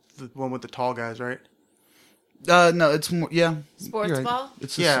the one with the tall guys, right? no, it's more. Yeah, Sports you're right. ball?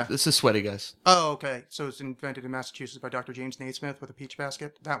 It's Yeah. It's the sweaty guys. Oh, okay. So it's invented in Massachusetts by Dr. James Naismith with a peach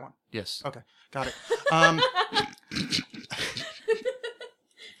basket. That one. Yes. Okay, got it.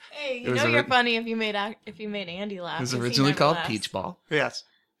 Hey, It you was know ori- you're funny if you made Andy laugh. It was 'cause he originally never called laughs. Peach Ball. Yes.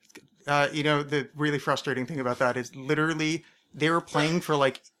 The really frustrating thing about that is literally they were playing for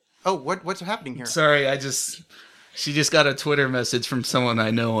like, oh, what's happening here? Sorry, she just got a Twitter message from someone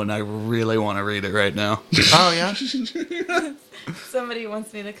I know, and I really want to read it right now. Oh yeah. Somebody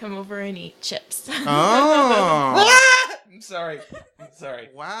wants me to come over and eat chips. Oh. I'm sorry.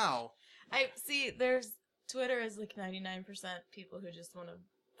 Wow. I see. Twitter is like 99% people who just want to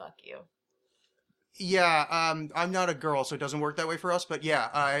fuck you. Yeah. I'm not a girl, so it doesn't work that way for us. But yeah,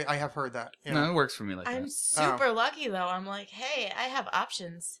 I have heard that. Yeah. No, it works for me like I'm that. super lucky though. I'm like, hey, I have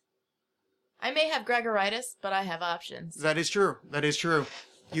options. I may have Gregoritis, but I have options. That is true.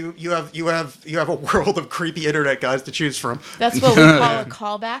 You have a world of creepy internet guys to choose from. That's what we call a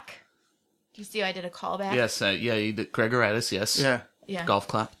callback. Do you see how I did a callback? Yes, yeah, you did Gregoritis, yes. Yeah. Yeah. Golf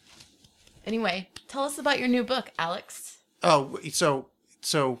clap. Anyway, tell us about your new book, Alex. Oh,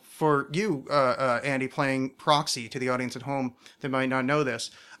 so for you, Andy, playing proxy to the audience at home that might not know this,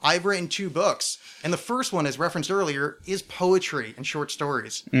 I've written 2 books, and the first one, as referenced earlier, is poetry and short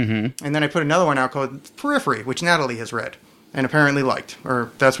stories. Mm-hmm. And then I put another one out called Periphery, which Natalie has read and apparently liked,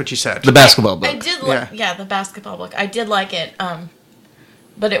 or that's what she said. The basketball book. I did like, yeah, the basketball book. I did like it,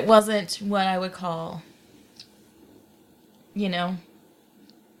 but it wasn't what I would call,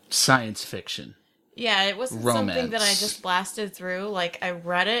 Science fiction. Yeah, it wasn't something that I Romance. just blasted through. Like, I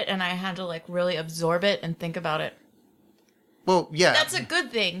read it and I had to, like, really absorb it and think about it. Well, yeah. That's a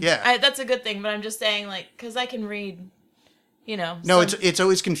good thing. Yeah. That's a good thing, but I'm just saying, like, because I can read, No, it's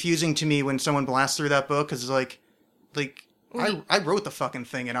always confusing to me when someone blasts through that book, because I wrote the fucking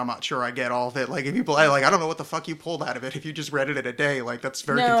thing and I'm not sure I get all of it. Like, if people, I don't know what the fuck you pulled out of it if you just read it in a day. Like, that's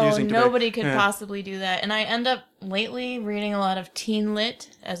very confusing to me. Nobody could possibly do that. And I end up lately reading a lot of teen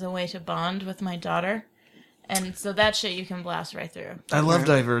lit as a way to bond with my daughter. And so that shit you can blast right through. I love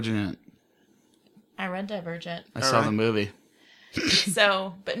Divergent. I read Divergent. I saw the movie.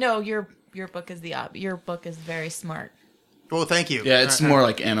 So, but no, your book is your book is very smart. Well, thank you. Yeah, it's more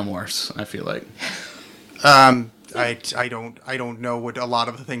like Animorphs, I feel like. I don't know what a lot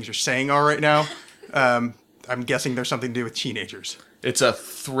of the things you're saying are right now. I'm guessing there's something to do with teenagers. It's a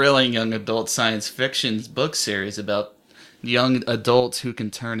thrilling young adult science fiction book series about young adults who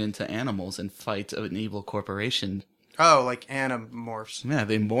can turn into animals and fight an evil corporation. Oh, like Animorphs. Yeah,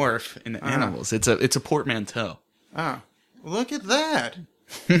 they morph into animals. It's a portmanteau. Oh, look at that.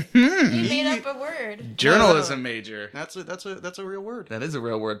 He made up a word. Journalism major. That's a real word. That is a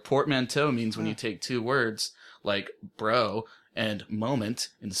real word. Portmanteau means when you take two words like bro and moment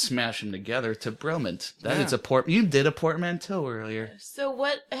and smash them together to bromant. That is you did a portmanteau earlier. So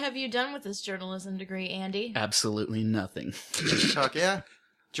what have you done with this journalism degree, Andy? Absolutely nothing. Fuck yeah.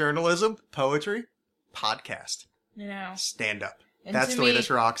 Journalism, poetry, podcast, No. stand up. And That's to the way me, this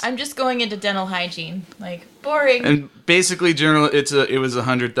rocks. I'm just going into dental hygiene. Like, boring. And basically, it was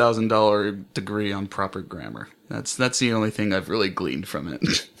 $100,000 degree on proper grammar. That's the only thing I've really gleaned from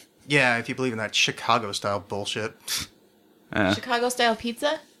it. Yeah, if you believe in that Chicago style bullshit. Chicago-style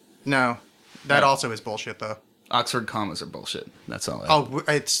pizza? No, that also is bullshit though. Oxford commas are bullshit. That's all.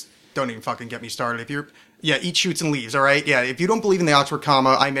 Don't even fucking get me started. If you're, eat shoots and leaves. All right, yeah. If you don't believe in the Oxford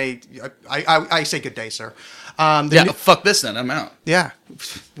comma, I say good day, sir. Fuck this then. I'm out. Yeah.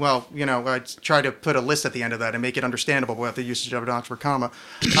 Well, I try to put a list at the end of that and make it understandable without the usage of an Oxford comma.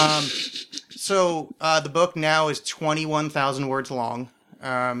 So the book now is 21,000 words long.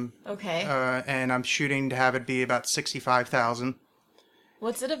 Okay. And I'm shooting to have it be about 65,000.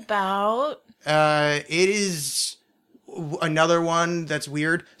 What's it about? It is another one that's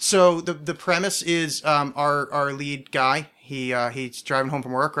weird. So the premise is our lead guy. He's driving home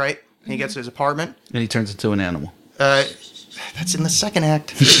from work, right? He gets to his apartment. And he turns into an animal. That's in the second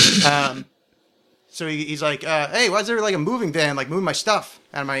act. So he's like, "Hey, why is there like a moving van like moving my stuff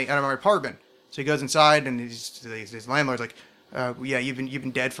out of my apartment?" So he goes inside, and his landlord's like, "Yeah, you've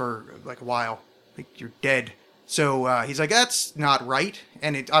been dead for like a while. Like you're dead." So he's like, "That's not right,"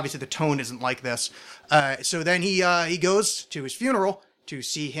 and obviously the tone isn't like this. So then he goes to his funeral to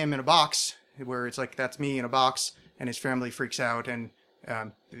see him in a box, where it's like, "That's me in a box," and his family freaks out, and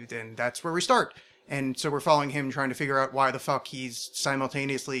then that's where we start. And so we're following him, trying to figure out why the fuck he's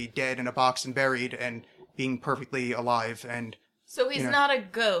simultaneously dead in a box and buried, and being perfectly alive. And So he's not a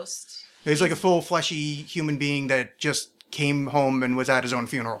ghost. he's like a full fleshy human being that just came home and was at his own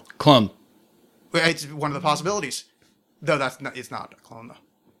funeral. Clone. It's one of the possibilities, though it's not a clone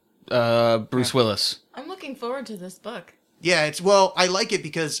though. Bruce Willis. I'm looking forward to this book. Yeah, I like it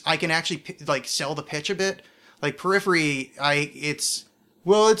because I can actually like sell the pitch a bit. Like Periphery, it's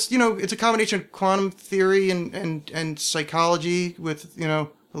a combination of quantum theory and psychology with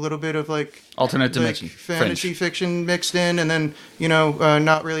a little bit of like Alternate dimension. fantasy fiction mixed in, and then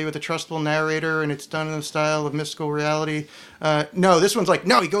not really with a trustable narrator, and it's done in the style of mystical reality. No, this one's like,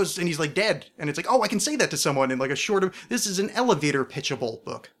 no, he goes and he's like dead, and it's like, oh, I can say that to someone in like a short. This is an elevator pitchable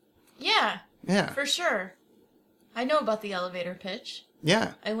book. Yeah. Yeah. For sure. I know about the elevator pitch.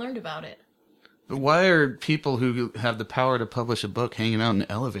 Yeah. I learned about it. But why are people who have the power to publish a book hanging out in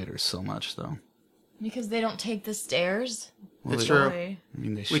elevators so much, though? Because they don't take the stairs. Well, It's they- true. Boy. I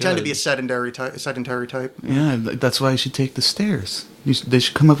mean, they We tend to be a should. sedentary type. Yeah, that's why you should take the stairs. They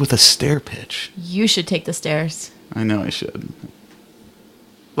should come up with a stair pitch. You should take the stairs. I know I should.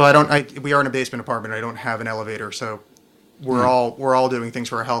 Well, we are in a basement apartment. I don't have an elevator, so we're all doing things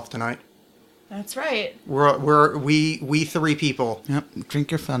for our health tonight. That's right. We three people. Yep,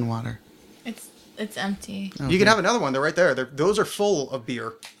 drink your fun water. It's empty. You can have another one. They're right there. Those are full of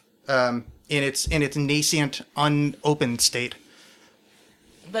beer, in its nascent, unopened state.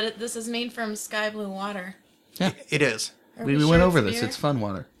 But this is made from sky blue water. Yeah, It is. Are we sure went it's over this. beer? It's fun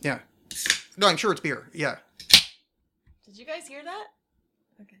water. Yeah. No, I'm sure it's beer. Yeah. Did you guys hear that?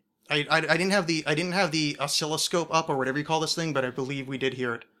 Okay. I didn't have the oscilloscope up or whatever you call this thing, but I believe we did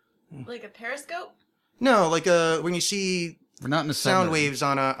hear it. Like a periscope? No, like when you see We're not in a sound submarine. waves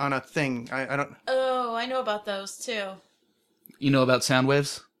on a thing. I don't. Oh, I know about those too. You know about sound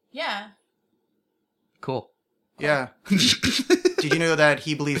waves? Yeah. Cool. Yeah. Did you know that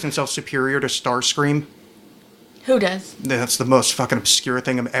he believes himself superior to Starscream? Who does? That's the most fucking obscure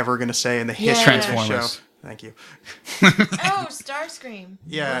thing I'm ever going to say in the history of the show. Transformers. Thank you. Oh, Starscream.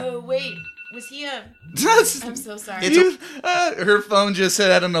 Yeah. Oh, wait. Was he a... I'm so sorry. It's Her phone just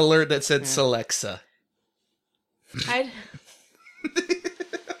had an alert that said Celexa.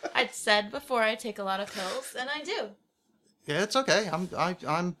 I'd said before I take a lot of pills, and I do. Yeah, it's okay.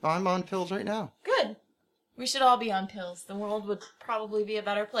 I'm on pills right now. Good. We should all be on pills. The world would probably be a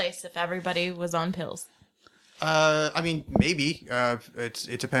better place if everybody was on pills. I mean, maybe.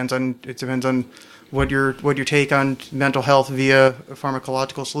 It depends on what your take on mental health via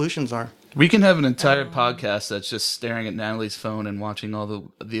pharmacological solutions are. We can have an entire podcast that's just staring at Natalie's phone and watching all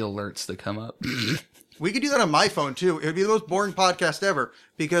the alerts that come up. We could do that on my phone too. It would be the most boring podcast ever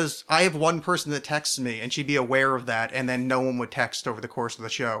because I have one person that texts me and she'd be aware of that, and then no one would text over the course of the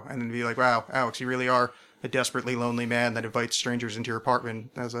show, and then be like, "Wow, Alex, you really are a desperately lonely man that invites strangers into your apartment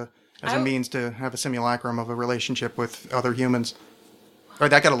as a means to have a simulacrum of a relationship with other humans." Or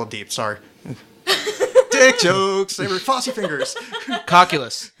that got a little deep. Sorry. Dick jokes. They were Fossy fingers.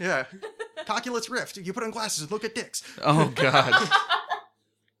 Cocculus. Yeah. Oculus Rift. You put on glasses and look at dicks. Oh, God.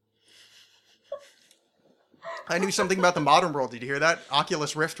 I knew something about the modern world. Did you hear that?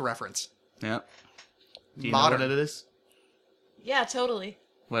 Oculus Rift reference. Yeah. Do you Modern. know what it is? Yeah, totally.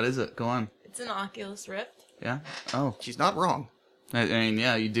 What is it? Go on. It's an Oculus Rift. Yeah? Oh. She's not wrong. I mean,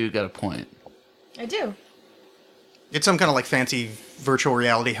 yeah, you do got a point. I do. It's some kind of like fancy virtual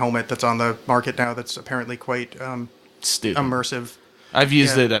reality helmet that's on the market now that's apparently quite Stupid. immersive. I've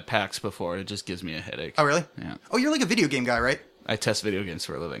used Yeah. it at PAX before. It just gives me a headache. Oh, really? Yeah. Oh, you're like a video game guy, right? I test video games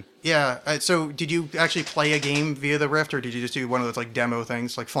for a living. Yeah. So did you actually play a game via the Rift, or did you just do one of those like demo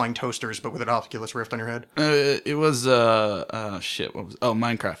things, like flying toasters, but with an Oculus Rift on your head? It was, shit, what was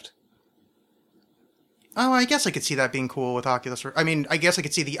Minecraft. Oh, I guess I could see that being cool with Oculus Rift. I mean, I guess I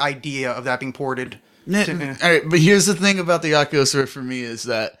could see the idea of that being ported. All right, but here's the thing about the Oculus Rift for me is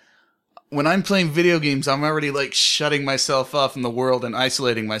that when I'm playing video games, I'm already like shutting myself off from the world and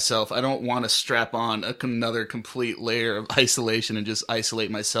isolating myself. I don't want to strap on another complete layer of isolation and just isolate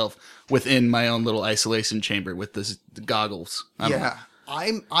myself within my own little isolation chamber with the goggles. Yeah,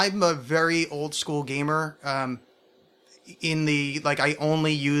 I'm a very old school gamer. In the like, I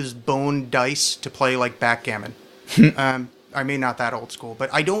only use bone dice to play like backgammon. I mean, not that old school, but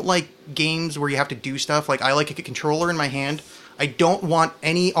I don't like games where you have to do stuff. Like, I like a controller in my hand. I don't want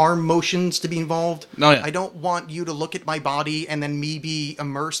any arm motions to be involved. Oh, yeah. I don't want you to look at my body and then me be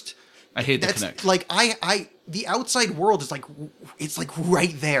immersed. I hate the That's Kinect. like the outside world is like, it's like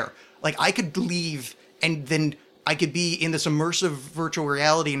right there. Like, I could leave and then I could be in this immersive virtual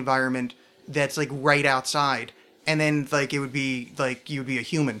reality environment that's like right outside, and then like it would be like you would be a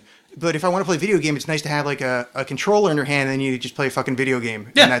human. But if I want to play a video game, it's nice to have like a controller in your hand, and then you just play a fucking video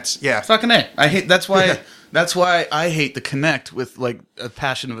game. Yeah, And that's fucking A. I hate. That's why. That's why I hate the Kinect with like a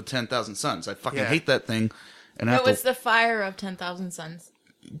passion of a 10,000 suns. I fucking Yeah. hate that thing. And I No, have to, it's the fire of 10,000 suns.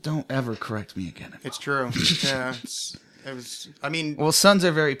 don't ever correct me again. it's true. Yeah, it was. I mean, Well, suns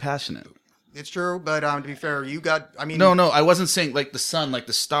are very passionate. it's true. But to be fair, you got. I mean, No, I wasn't saying like the sun, like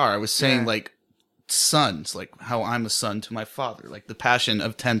the star. I was saying Yeah. like suns, like how I'm a son to my father, like the passion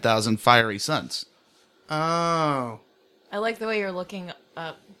of 10,000 fiery suns. Oh. I like the way you're looking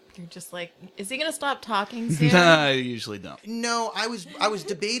up. You're just like, is he gonna stop talking soon? Nah, I usually don't. No, I was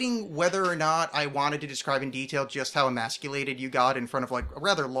debating whether or not I wanted to describe in detail just how emasculated you got in front of like a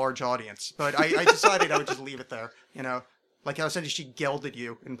rather large audience, but I decided I would just leave it there. You know, like how essentially she gelded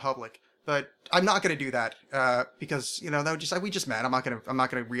you in public. But I'm not going to do that because that would we just met. I'm not going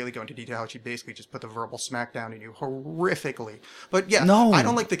to really go into detail how she basically just put the verbal smackdown in you horrifically. But yeah, No. I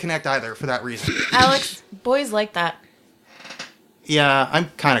don't like the Kinect either for that reason. Alex, boys like that. Yeah, I'm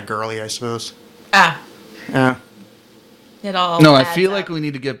kind of girly, I suppose. Ah, Yeah. it all. No, I adds feel up. like we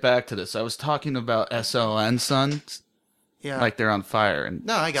need to get back to this. I was talking about SON suns, Yeah. like they're on fire, and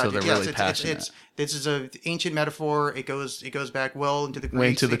No, I got so you. they're Yes, really passionate. this is a ancient metaphor. It goes back well into the Greeks. Way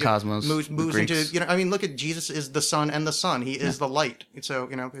into the It cosmos, Moves the into Greeks. I mean, look at Jesus is the sun and the sun. He is the light. So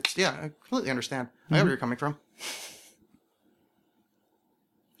it's I completely understand. I know where you're coming from.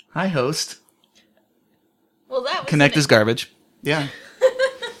 Hi, host. Well, that was Connect is garbage. Yeah.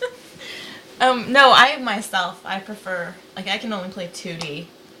 No, I prefer, like, I can only play 2D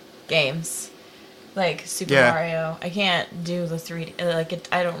games. Like Super Yeah. Mario. I can't do the 3D.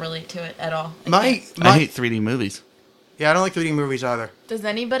 I don't relate to it at all. My I hate 3D movies. Yeah, I don't like 3D movies either. Does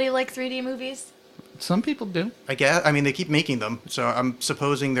anybody like 3D movies? Some people do. I guess. I mean, they keep making them, so I'm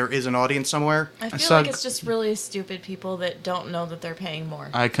supposing there is an audience somewhere. I feel saw- like it's just really stupid people that don't know that they're paying more.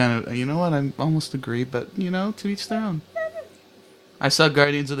 I kind of, you know what? I almost agree, but to each their own. I saw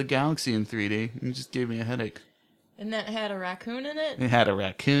Guardians of the Galaxy in 3D, and it just gave me a headache. And that had a raccoon in it? It had a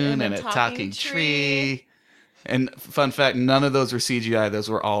raccoon And a and a talking talking tree. tree. And fun fact, none of those were CGI. Those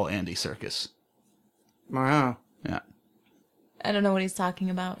were all Andy Serkis. Wow. Yeah. I don't know what he's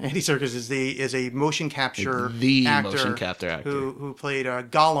talking about. Andy Serkis is a motion capture The actor motion capture actor. who played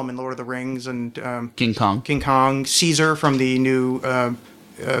Gollum in Lord of the Rings and King Kong. King Kong, Caesar from the new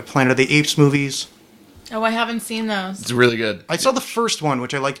Planet of the Apes movies. Oh, I haven't seen those. It's really good. I saw the first one,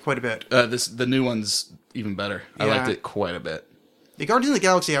 which I liked quite a bit. The new one's even better. I Yeah. liked it quite a bit. The Guardians of the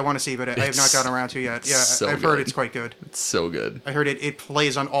Galaxy I want to see, but I have not It's- gotten around to yet. Yeah, so I've heard good. it's quite good. It's so good. I heard it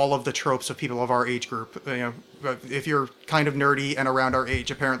plays on all of the tropes of people of our age group. If you're kind of nerdy and around our age,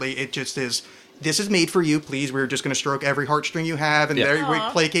 apparently it just is. This is made for you, please. We're just going to stroke every heartstring you have, and Yeah. there we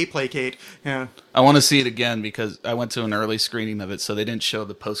Aw. placate. Yeah. I want to see it again because I went to an early screening of it, so they didn't show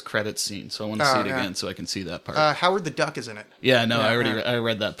the post-credits scene. So I want to Oh, see it yeah. again so I can see that part. Howard the Duck is in it. yeah, no, yeah, I already yeah. I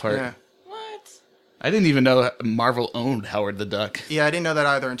read that part. Yeah. What? I didn't even know Marvel owned Howard the Duck. Yeah, I didn't know that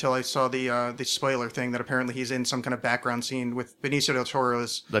either until I saw the spoiler thing that apparently he's in some kind of background scene with Benicio del Toro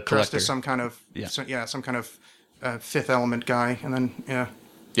as The dressed Collector. as some kind of some kind of Fifth Element guy, and then Yeah.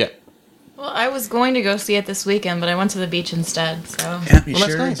 Well, I was going to go see it this weekend, but I went to the beach instead. So Yeah, you Well,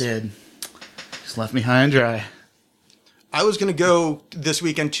 that's sure nice. did. Just left me high and dry. I was gonna go this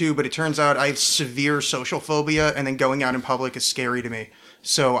weekend too, but it turns out I have severe social phobia, and then going out in public is scary to me.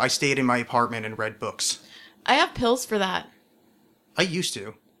 So I stayed in my apartment and read books. I have pills for that. I used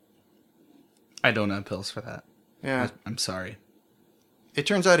to. I don't have pills for that. Yeah. I'm sorry. It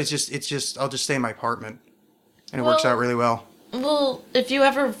turns out it's just I'll just stay in my apartment, and it works Well- out really well. Well, if you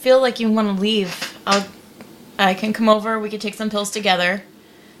ever feel like you want to leave, I can come over. We could take some pills together,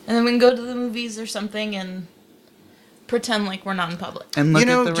 and then we can go to the movies or something and pretend like we're not in public. And look You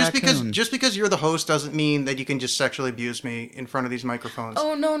know, at the raccoon. just because you're the host doesn't mean that you can just sexually abuse me in front of these microphones.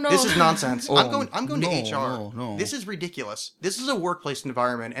 Oh no! This is nonsense. Oh, I'm going to no, HR. no. This is ridiculous. This is a workplace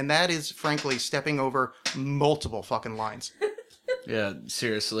environment, and that is frankly stepping over multiple fucking lines. Yeah,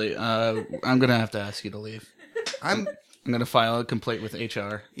 seriously. I'm gonna have to ask you to leave. I'm gonna file a complaint with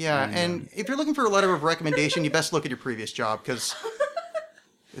HR. Yeah, and if you're looking for a letter of recommendation, you best look at your previous job because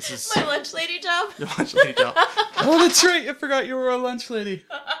this is My lunch lady job. your lunch lady job. Oh, that's right. I forgot you were a lunch lady.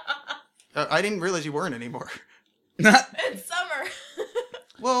 I didn't realize you weren't anymore. It's summer.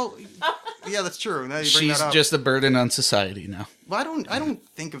 Well, yeah, that's true. Now you bring She's that up. just a burden on society now. Well, I don't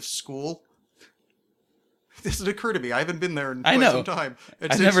think of school. This would occur to me. I haven't been there in I quite know. some time.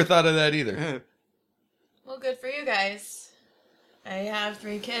 I never thought of that either. Well, good for you guys. I have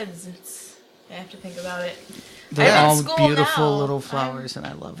 3 kids. I have to think about it. They're I'm in all school beautiful now. little flowers, and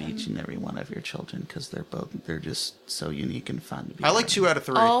I love each and every one of your children because they're just so unique and fun to be I like around. 2 out of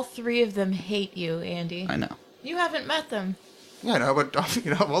 3. All 3 of them hate you, Andy. I know. You haven't met them. Yeah, no, but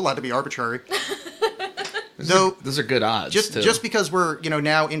I'm allowed to be arbitrary. Though, Those are good odds. too. just because we're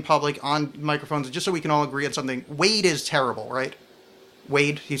now in public on microphones, just so we can all agree on something. Wade is terrible, right?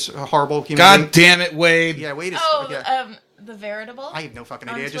 Wade, he's a horrible human being. God damn it, Wade. Yeah, Wade is. Oh, yeah. the veritable? I have no fucking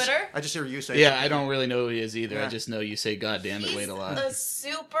on idea. Twitter? I just hear you say. Yeah, something. I don't really know who he is either. Yeah. I just know you say "God damn it, He's Wade" a lot. a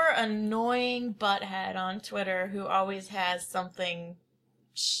super annoying butthead on Twitter who always has something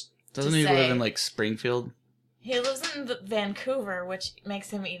Doesn't to he say. live in like Springfield? He lives in Vancouver, which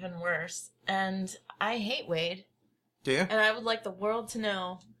makes him even worse. And I hate Wade. Do you? And I would like the world to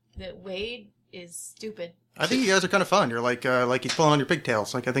know that Wade is stupid. I think you guys are kind of fun. You're like he's pulling on your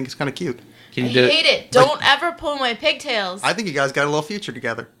pigtails. Like I think it's kind of cute. Can I you do hate it. Don't ever pull my pigtails. I think you guys got a little future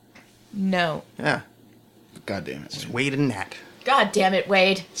together. No. Yeah, God damn it, just Wade. Wade and Nat God damn it,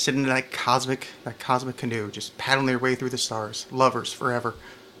 Wade. sitting in that cosmic canoe, just paddling their way through the stars, lovers forever.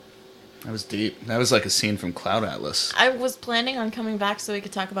 That was deep. That was like a scene from Cloud Atlas. I was planning on coming back so we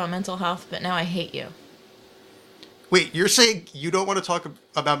could talk about mental health, but now I hate you. Wait, you're saying you don't want to talk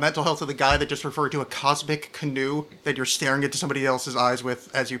about mental health to the guy that just referred to a cosmic canoe that you're staring into somebody else's eyes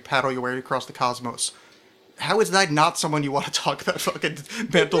with as you paddle your way across the cosmos? How is that not someone you want to talk about fucking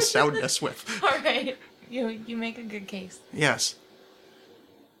mental soundness with? All right. You make a good case. Yes.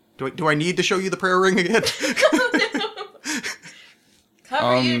 Do I need to show you the prayer ring again?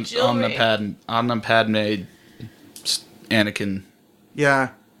 Cover you jewelry. Omnipadme, Anakin. Yeah,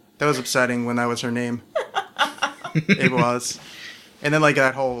 that was upsetting when that was her name. It was. And then, like,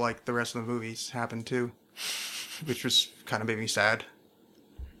 that whole, like, the rest of the movies happened, too. Which was kind of made me sad.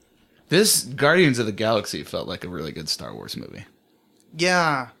 This Guardians of the Galaxy felt like a really good Star Wars movie.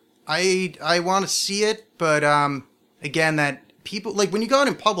 Yeah, I want to see it, but, again, that people, like, when you go out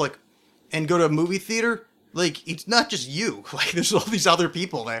in public and go to a movie theater, like, it's not just you. Like, there's all these other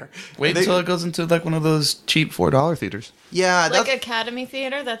people there. Wait They- until it goes into like one of those cheap $4 theaters. Yeah, Like that's, Academy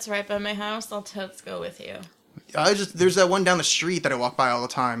Theater, that's right by my house. I'll totes go with you. there's that one down the street that I walk by all the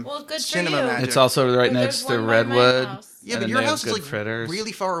time. Well, good for Cinema you. Magic. It's also right But next there's to one by my Redwood. house. Yeah, and but then your they have house is, good like, fritters.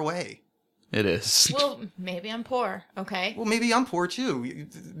 really far away. It is. Well, maybe I'm poor, okay? Well, maybe I'm poor, too.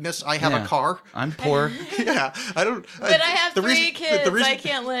 Miss, I have a Yeah. car. I'm poor. Yeah, I don't... But I have the 3 reason- kids. the reason- I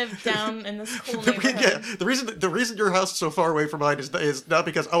can't live down in this cool The, neighborhood. yeah, the reason your house is so far away from mine is not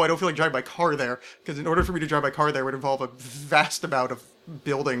because I don't feel like driving my car there, because in order for me to drive my car there would involve a vast amount of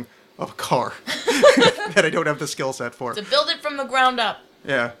building of a car that I don't have the skill set for. To build it from the ground up.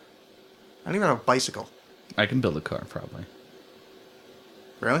 Yeah, I don't even have a bicycle. I can build a car, probably.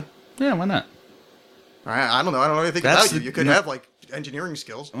 Really? Yeah, why not? I don't know. I don't know anything That's about you. the- You could no. have like engineering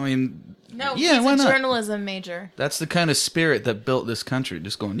skills. I mean, No, Yeah, he's why a not? journalism major. that's the kind of spirit that built this country.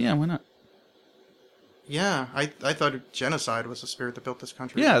 Just going, yeah, why not? Yeah, I thought genocide was the spirit that built this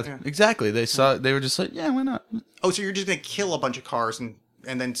country. Yeah, exactly. They were just like, yeah, why not? Oh, so you're just gonna kill a bunch of cars and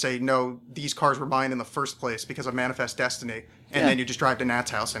and then say, no, these cars were mine in the first place because of Manifest Destiny, and then you just drive to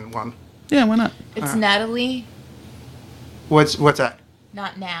Nat's house and won. Yeah, why not? It's Natalie, What's that?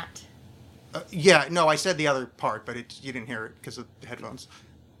 not Nat. Yeah, no, I said the other part, but you didn't hear it because of the headphones.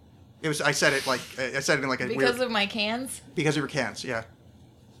 I said it in like a Because weird... of my cans? Because of your cans, yeah.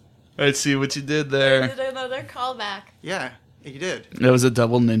 I see what you did I there. did another callback. Yeah, you did. That was a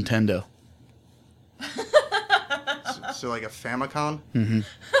double Nintendo. So like a Famicom? Mm-hmm.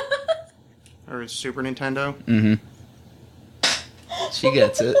 Or a Super Nintendo? Mm-hmm. She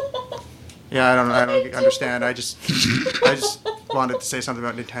gets it. Yeah, I don't understand. I just wanted to say something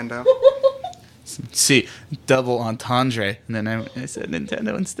about Nintendo. See, double entendre, and then I said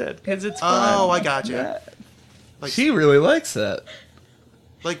Nintendo instead because it's fun. Oh, I got you. Yeah. Like, She really likes that.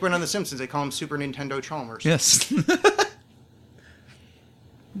 like when on The Simpsons, they call him Super Nintendo Chalmers. Yes.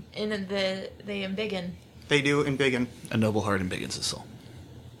 In the embiggen. They do in Biggin. A noble heart and biggins a soul.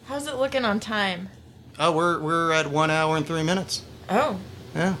 How's it looking on time? Oh, we're at 1 hour and 3 minutes. Oh,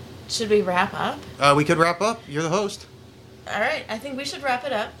 Yeah. should we wrap up? We could wrap up. You're the host. All right, I think we should wrap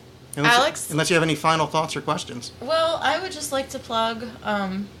it up. Unless you have any final thoughts or questions. Well, I would just like to plug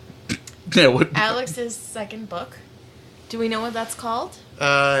Yeah, what? Alex's second book. Do we know what that's called?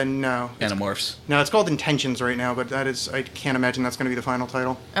 No. Animorphs. No, it's called Intentions right now, but I can't imagine that's going to be the final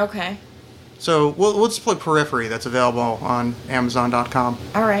title. Okay. So we'll just play Periphery that's available on Amazon.com.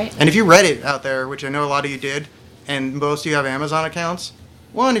 All right. And if you read it out there, which I know a lot of you did, and most of you have Amazon accounts,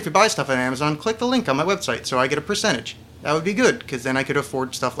 one, if you buy stuff on Amazon, click the link on my website so I get a percentage. That would be good, because then I could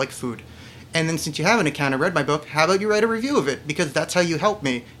afford stuff like food. And then since you have an account and read my book, how about you write a review of it? Because that's how you help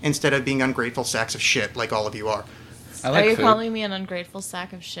me, instead of being ungrateful sacks of shit like all of you are. I like Are you food. calling me an ungrateful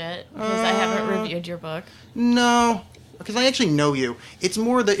sack of shit because I haven't reviewed your book? No, because I actually know you. It's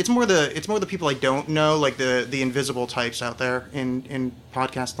more the people I don't know, like the invisible types out there in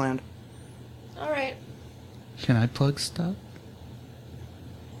podcast land. All right. Can I plug stuff?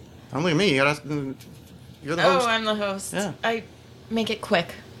 Don't look at me. You're the host. Oh, I'm the host. Yeah. I make it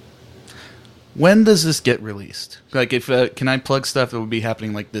quick. When does this get released? Like, if can I plug stuff that would be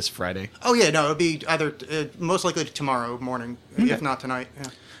happening like this Friday? Oh yeah, no, it'll be either most likely tomorrow morning, if not tonight.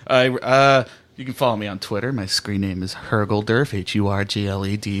 Yeah. You can follow me on Twitter. My screen name is Hergeldurf,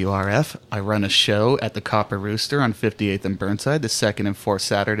 HURGLEDURF. I run a show at the Copper Rooster on 58th and Burnside, the second and fourth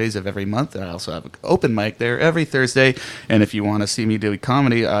Saturdays of every month. I also have an open mic there every Thursday. And if you want to see me do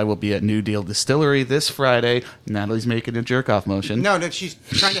comedy, I will be at New Deal Distillery this Friday. Natalie's making a jerk-off motion. No, she's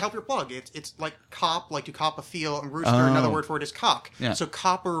trying to help your plug. It's like cop, like to cop a feel, and rooster, another word for it is cock. Yeah. So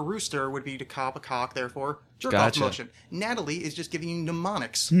copper rooster would be to cop a cock, therefore jerk Gotcha. off motion. Natalie is just giving you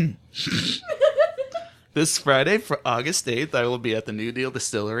mnemonics. This Friday, for August 8th, I will be at the New Deal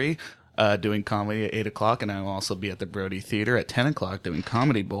Distillery doing comedy at 8 o'clock, and I will also be at the Brody Theater at 10 o'clock doing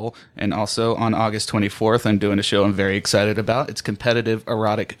Comedy Bowl. And also on August 24th, I'm doing a show I'm very excited about. It's competitive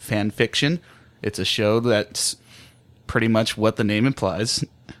erotic fan fiction. It's a show that's pretty much what the name implies.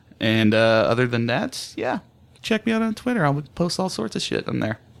 And other than that, yeah, check me out on Twitter. I'll post all sorts of shit on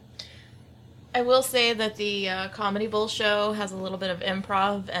there. I will say that the Comedy Bowl show has a little bit of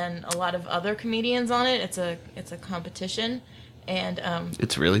improv and a lot of other comedians on it. It's a competition, and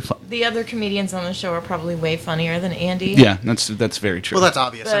It's really fun. the other comedians on the show are probably way funnier than Andy. Yeah, that's very true. Well, that's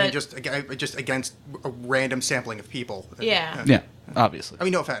obvious. I mean, But- just against a random sampling of people. Yeah. Yeah, obviously. I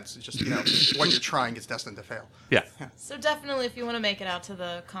mean, no offense. It's just what you're trying is destined to fail. Yeah. So definitely, if you want to make it out to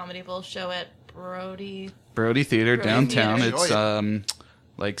the Comedy Bowl show at Brody Theater Brody downtown. Theater.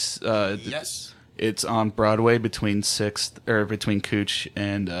 It's Yes. It's on Broadway between Cooch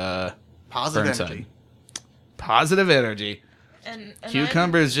and Positive Burnside. energy. Positive energy. and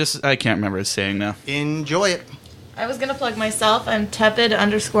Cucumber is just, I can't remember his saying now. Enjoy it. I was gonna plug myself. I'm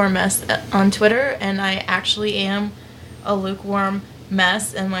tepid_mess on Twitter, and I actually am a lukewarm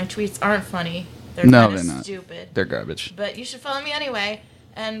mess, and my tweets aren't funny. They're No, kind they're of not. stupid. They're garbage. But you should follow me anyway,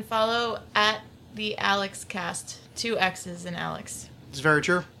 and follow at the NatalieCast. 2 X's in Alex. It's very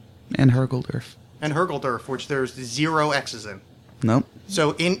true. And Hergeldurf. And Hergeldurf, which there's 0 X's in. Nope.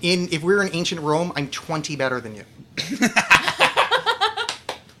 So if we're in ancient Rome, I'm 20 better than you.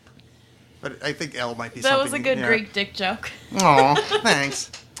 But I think L might be That something. was a good yeah. Greek dick joke. Aw,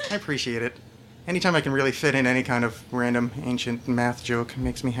 thanks. I appreciate it. Anytime I can really fit in any kind of random ancient math joke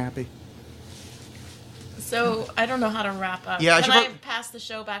makes me happy. So I don't know how to wrap up. Yeah, I Can should I prob- pass the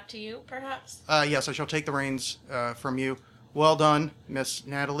show back to you, perhaps? Yes, I shall take the reins from you. Well done, Miss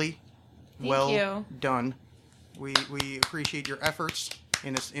Natalie. Thank you. Done. We appreciate your efforts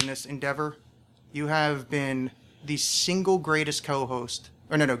in this endeavor. You have been the single greatest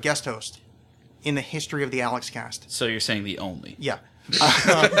guest host in the history of the NatalieCast. So you're saying the only. Yeah.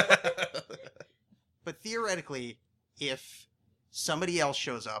 But theoretically, if somebody else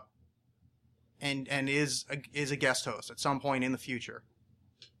shows up and is a guest host at some point in the future,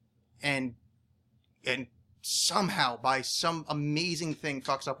 and somehow by some amazing thing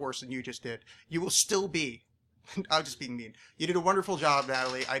fucks up worse than you just did, you will still be. I'm just being mean. You did a wonderful job,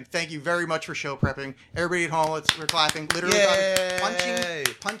 Natalie. I thank you very much for show prepping. Everybody at home, we're clapping. Literally,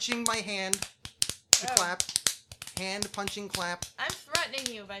 punching my hand to clap. Hand punching clap. I'm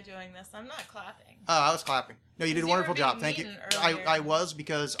threatening you by doing this. I'm not clapping. Oh, I was clapping. No, you did a wonderful job. Thank you. mean I was,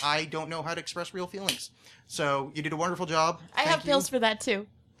 because I don't know how to express real feelings. So you did a wonderful job. I have pills for that too.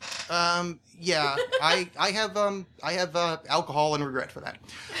 Yeah, I have alcohol and regret for that.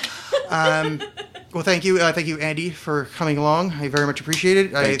 Well, thank you, Andy, for coming along. I very much appreciate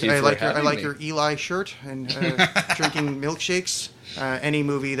it. I like your Eli shirt and drinking milkshakes. Any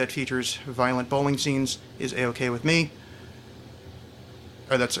movie that features violent bowling scenes is A-okay with me.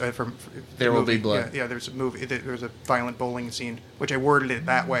 That's from There Will Be Blood. Yeah, there's a movie. There's a violent bowling scene, which I worded it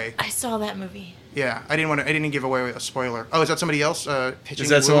that way. I saw that movie. Yeah, I didn't give away a spoiler. Oh, is that somebody else pitching? Is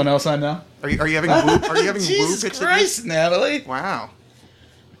that someone else I know? Are you having woo? Are you having woo Jesus pitch? Christ, Natalie! Wow.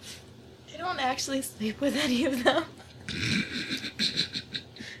 I don't actually sleep with any of them.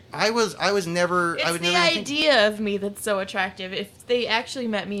 I was never. It's I would the never idea of me that's so attractive. If they actually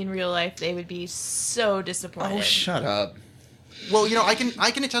met me in real life, they would be so disappointed. Oh, shut up. Well, I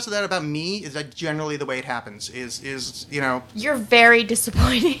can attest to that about me. Is that generally the way it happens? Is You're very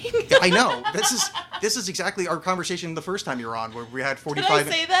disappointing. I know. This is exactly our conversation the first time you were on, where we had 45. Did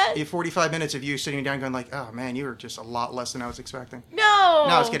I say that? 45 minutes of you sitting down, going like, "Oh man, you were just a lot less than I was expecting." No.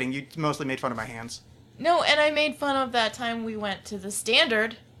 No, I was kidding. You mostly made fun of my hands. No, and I made fun of that time we went to the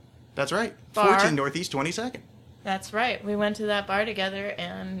Standard. That's right. Bar. 14 Northeast 22nd. That's right. We went to that bar together,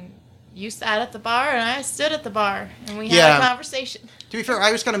 and you sat at the bar, and I stood at the bar, and we had a conversation. To be fair,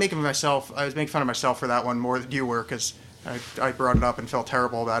 I was kind of making fun of myself for that one more than you were, because I brought it up and felt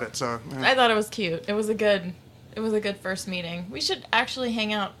terrible about it. So I thought it was cute. It was a good first meeting. We should actually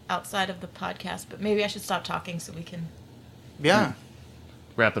hang out outside of the podcast, but maybe I should stop talking so we can. Yeah.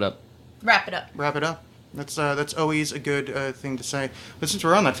 Wrap it up. Wrap it up. That's always a good thing to say. But since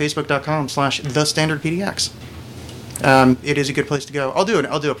we're on that, facebook.com/thestandardpdx. It is a good place to go. I'll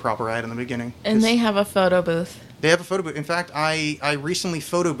do a proper ad in the beginning. And they have a photo booth. They have a photo booth. In fact, I recently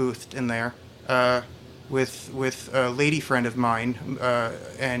photo boothed in there with a lady friend of mine,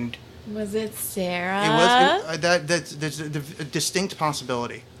 and was it Sarah? it was that's a distinct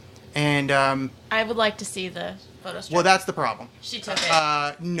possibility. And I would like to see the photo strip. Well, that's the problem. She took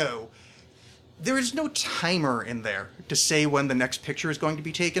it. No. There is no timer in there to say when the next picture is going to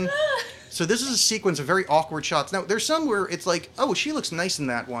be taken. So this is a sequence of very awkward shots. Now, there's some where it's like, oh, she looks nice in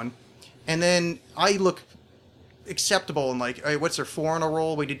that one. And then I look acceptable in like, what's there, 4 in a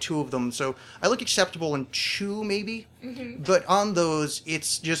roll? We did 2 of them. So I look acceptable in 2, maybe. Mm-hmm. But on those,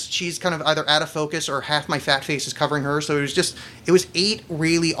 it's just, she's kind of either out of focus or half my fat face is covering her. So it was 8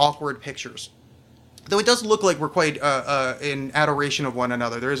 really awkward pictures. Though it does look like we're quite in adoration of one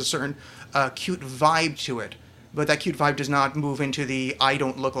another. There is a certain cute vibe to it. But that cute vibe does not move into the I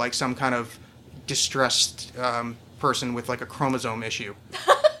don't look like some kind of distressed person with like a chromosome issue.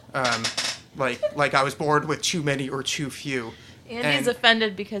 Like I was born with too many or too few. Andy's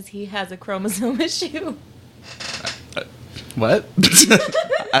offended because he has a chromosome issue. What?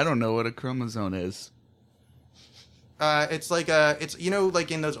 I don't know what a chromosome is. It's like it's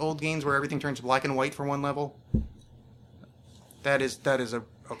like in those old games where everything turns black and white for one level. That is a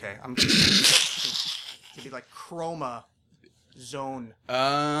okay. I'm it'd be like chroma zone.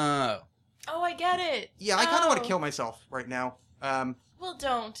 Oh, I get it. Yeah, I kind of want to kill myself right now. Well,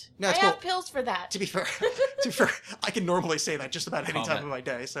 don't. No, I it's have cool. pills for that. To be fair, I can normally say that just about any time of my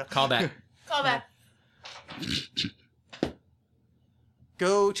day. So call back. Call back.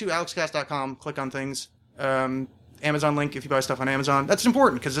 Go to alexcast.com, click on things. Amazon link if you buy stuff on Amazon. That's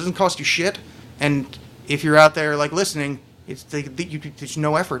important because it doesn't cost you shit. And if you're out there like listening, there's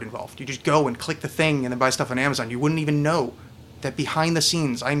no effort involved. You just go and click the thing and then buy stuff on Amazon. You wouldn't even know that behind the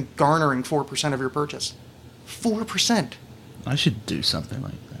scenes I'm garnering 4% of your purchase. 4%. I should do something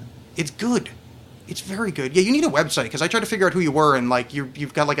like that. It's good. It's very good. Yeah, you need a website because I tried to figure out who you were and like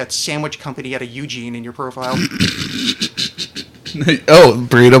you've got like a sandwich company out of Eugene in your profile.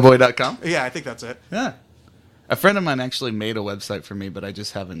 burritoboy.com? Yeah, I think that's it. Yeah. A friend of mine actually made a website for me, but I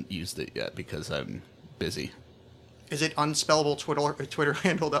just haven't used it yet because I'm busy. Is it unspellable Twitter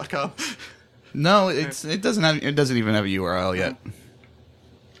handle.com? No, it doesn't even have a URL yet.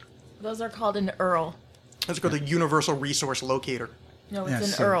 Those are called an URL. Let's go to the Universal Resource Locator. No,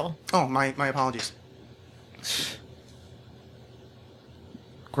 it's an URL. Oh, my apologies.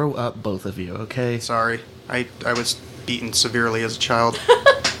 Grow up, both of you, okay? Sorry. I was beaten severely as a child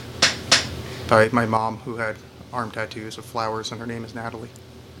by my mom, who had arm tattoos of flowers, and her name is Natalie.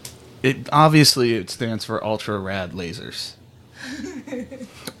 It stands for ultra rad lasers.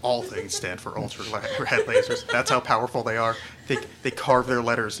 All things stand for ultra red lasers. That's how powerful they are. They carve their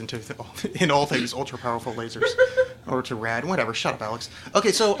letters in all things ultra powerful lasers. Ultra rad, whatever. Shut up, Alex.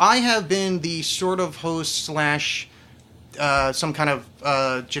 Okay, so I have been the sort of host slash some kind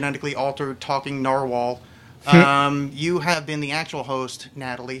of genetically altered talking narwhal. You have been the actual host,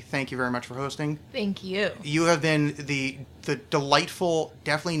 Natalie. Thank you very much for hosting. Thank you. You have been the delightful,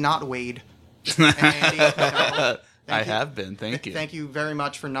 definitely not Wade. Andy MacDonald. I have been, thank you. Thank you very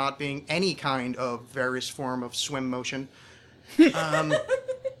much for not being any kind of various form of swim motion. The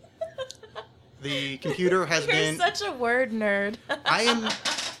computer has You're been... such a word nerd. I am...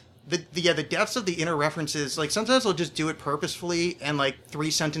 The depths of the inner references, like, sometimes I'll just do it purposefully, and, like,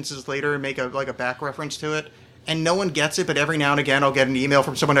 3 sentences later make a back reference to it, and no one gets it, but every now and again I'll get an email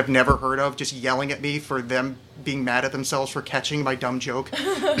from someone I've never heard of just yelling at me for them being mad at themselves for catching my dumb joke.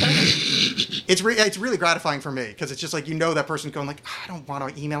 It's really gratifying for me, because it's just like, that person's going like, I don't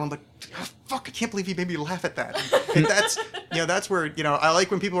want to email him, but oh, fuck, I can't believe he made me laugh at that. And that's where, I like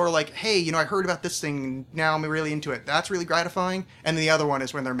when people are like, hey, I heard about this thing, now I'm really into it. That's really gratifying. And then the other one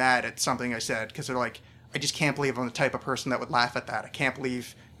is when they're mad at something I said, because they're like, I just can't believe I'm the type of person that would laugh at that. I can't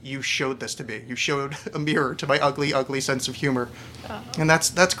believe you showed this to me. You showed a mirror to my ugly, ugly sense of humor. Oh. And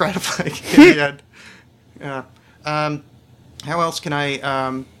that's gratifying in the end. Yeah. How else can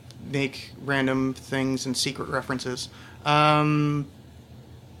I make random things and secret references? I'm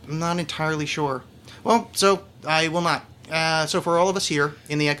not entirely sure. Well, so I will not. So for all of us here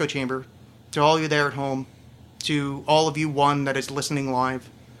in the echo chamber, to all of you there at home, to all of you one that is listening live,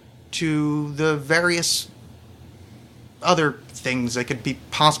 to the various other things that could be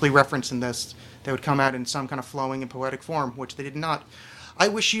possibly referenced in this that would come out in some kind of flowing and poetic form, which they did not. I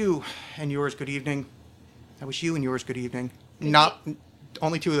wish you and yours good evening. I wish you and yours good evening. Not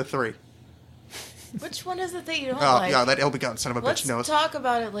only 2 of the 3. Which one is it that you don't like? Yeah, that ill-begotten son of a Let's bitch knows. talk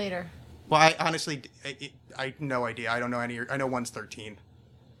about it later. Well, I honestly, I have no idea. I don't know any. I know one's 13.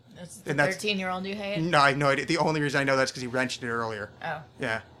 That's the 13-year-old you hate? No, I have no idea. The only reason I know that's because he mentioned it earlier. Oh.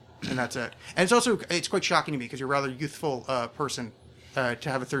 Yeah, and that's it. And it's quite shocking to me because you're a rather youthful person to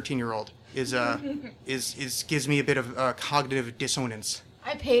have a 13-year-old is gives me a bit of cognitive dissonance.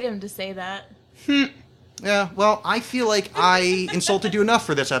 I paid him to say that. Yeah, well, I feel like I insulted you enough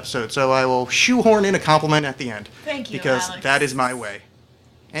for this episode, so I will shoehorn in a compliment at the end. Thank you, because Alex. that is my way.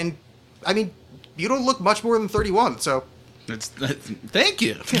 And, I mean, you don't look much more than 31, so... Thank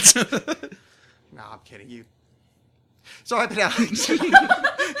you. No, I'm kidding you. So I've been Alex.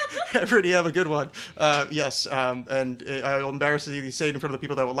 Everybody have a good one. Yes, and I will embarrass you to say it in front of the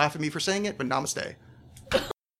people that will laugh at me for saying it, but namaste.